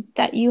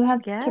that you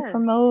have to Yes.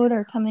 promote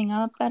or coming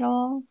up at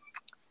all?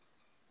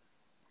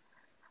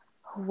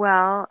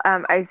 Well,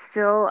 I'm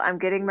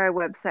getting my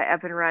website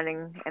up and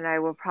running, and I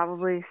will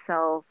probably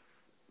sell,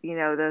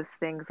 those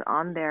things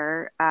on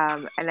there.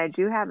 And I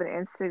do have an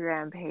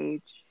Instagram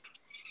page,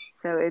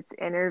 so it's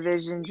Inner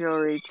Vision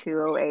Jewelry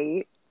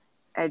 208.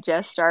 I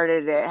just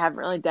started it. I haven't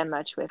really done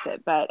much with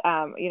it, but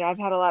I've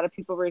had a lot of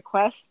people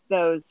request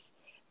the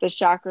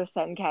chakra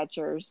sun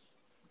catchers.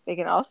 They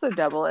can also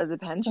double as a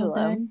So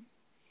pendulum,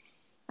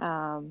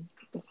 good.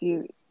 if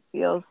you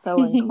feel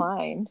so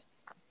inclined.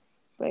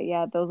 But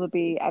yeah, those will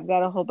be. I've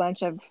got a whole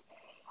bunch of.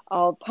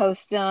 I'll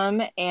post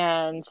them,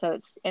 and so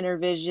it's Inner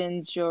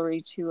Visions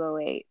Jewelry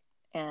 208,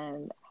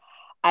 and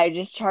I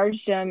just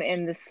charged them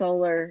in the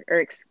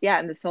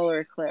in the solar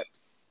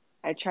eclipse.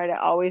 I try to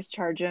always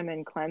charge them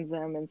and cleanse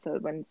them, and so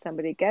when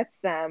somebody gets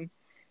them,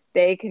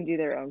 they can do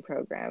their own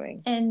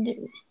programming. And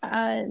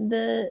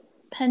the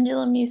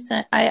pendulum you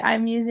sent,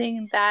 I'm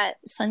using that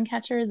sun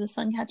catcher as a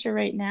sun catcher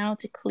right now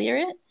to clear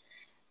it.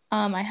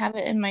 I have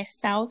it in my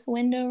south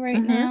window right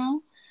Mm-hmm.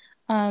 now.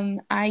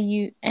 And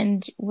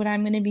what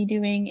I'm going to be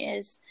doing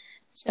is,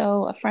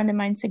 so a friend of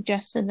mine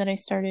suggested that I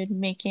started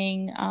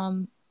making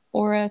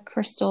aura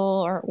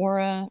crystal or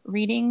aura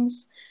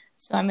readings.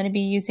 So I'm going to be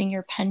using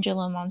your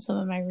pendulum on some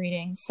of my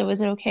readings. So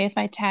is it okay if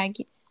I tag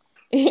you?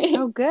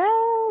 Oh,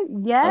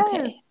 good. Yes.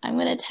 Okay, I'm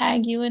going to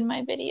tag you in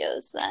my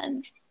videos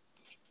then.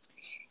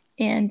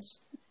 And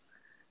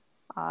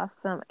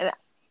Awesome.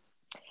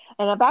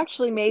 And I've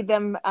actually made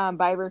them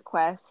by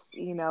request,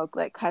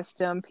 like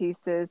custom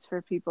pieces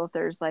for people if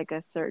there's like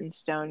a certain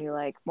stone you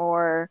like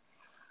more.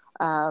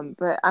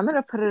 But I'm going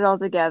to put it all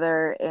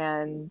together,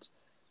 and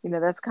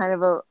that's kind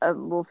of a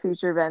little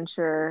future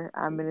venture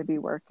I'm going to be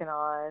working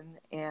on.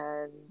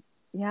 And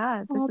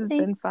yeah, this well, has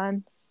been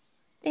fun.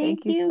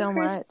 thank Thank you you, so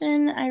much.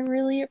 Kristen. I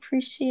really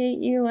appreciate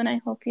you, and I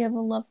hope you have a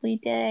lovely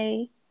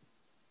day.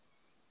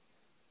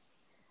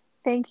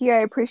 Thank you. I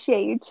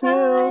appreciate you too.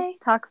 Bye.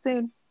 Talk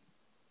soon.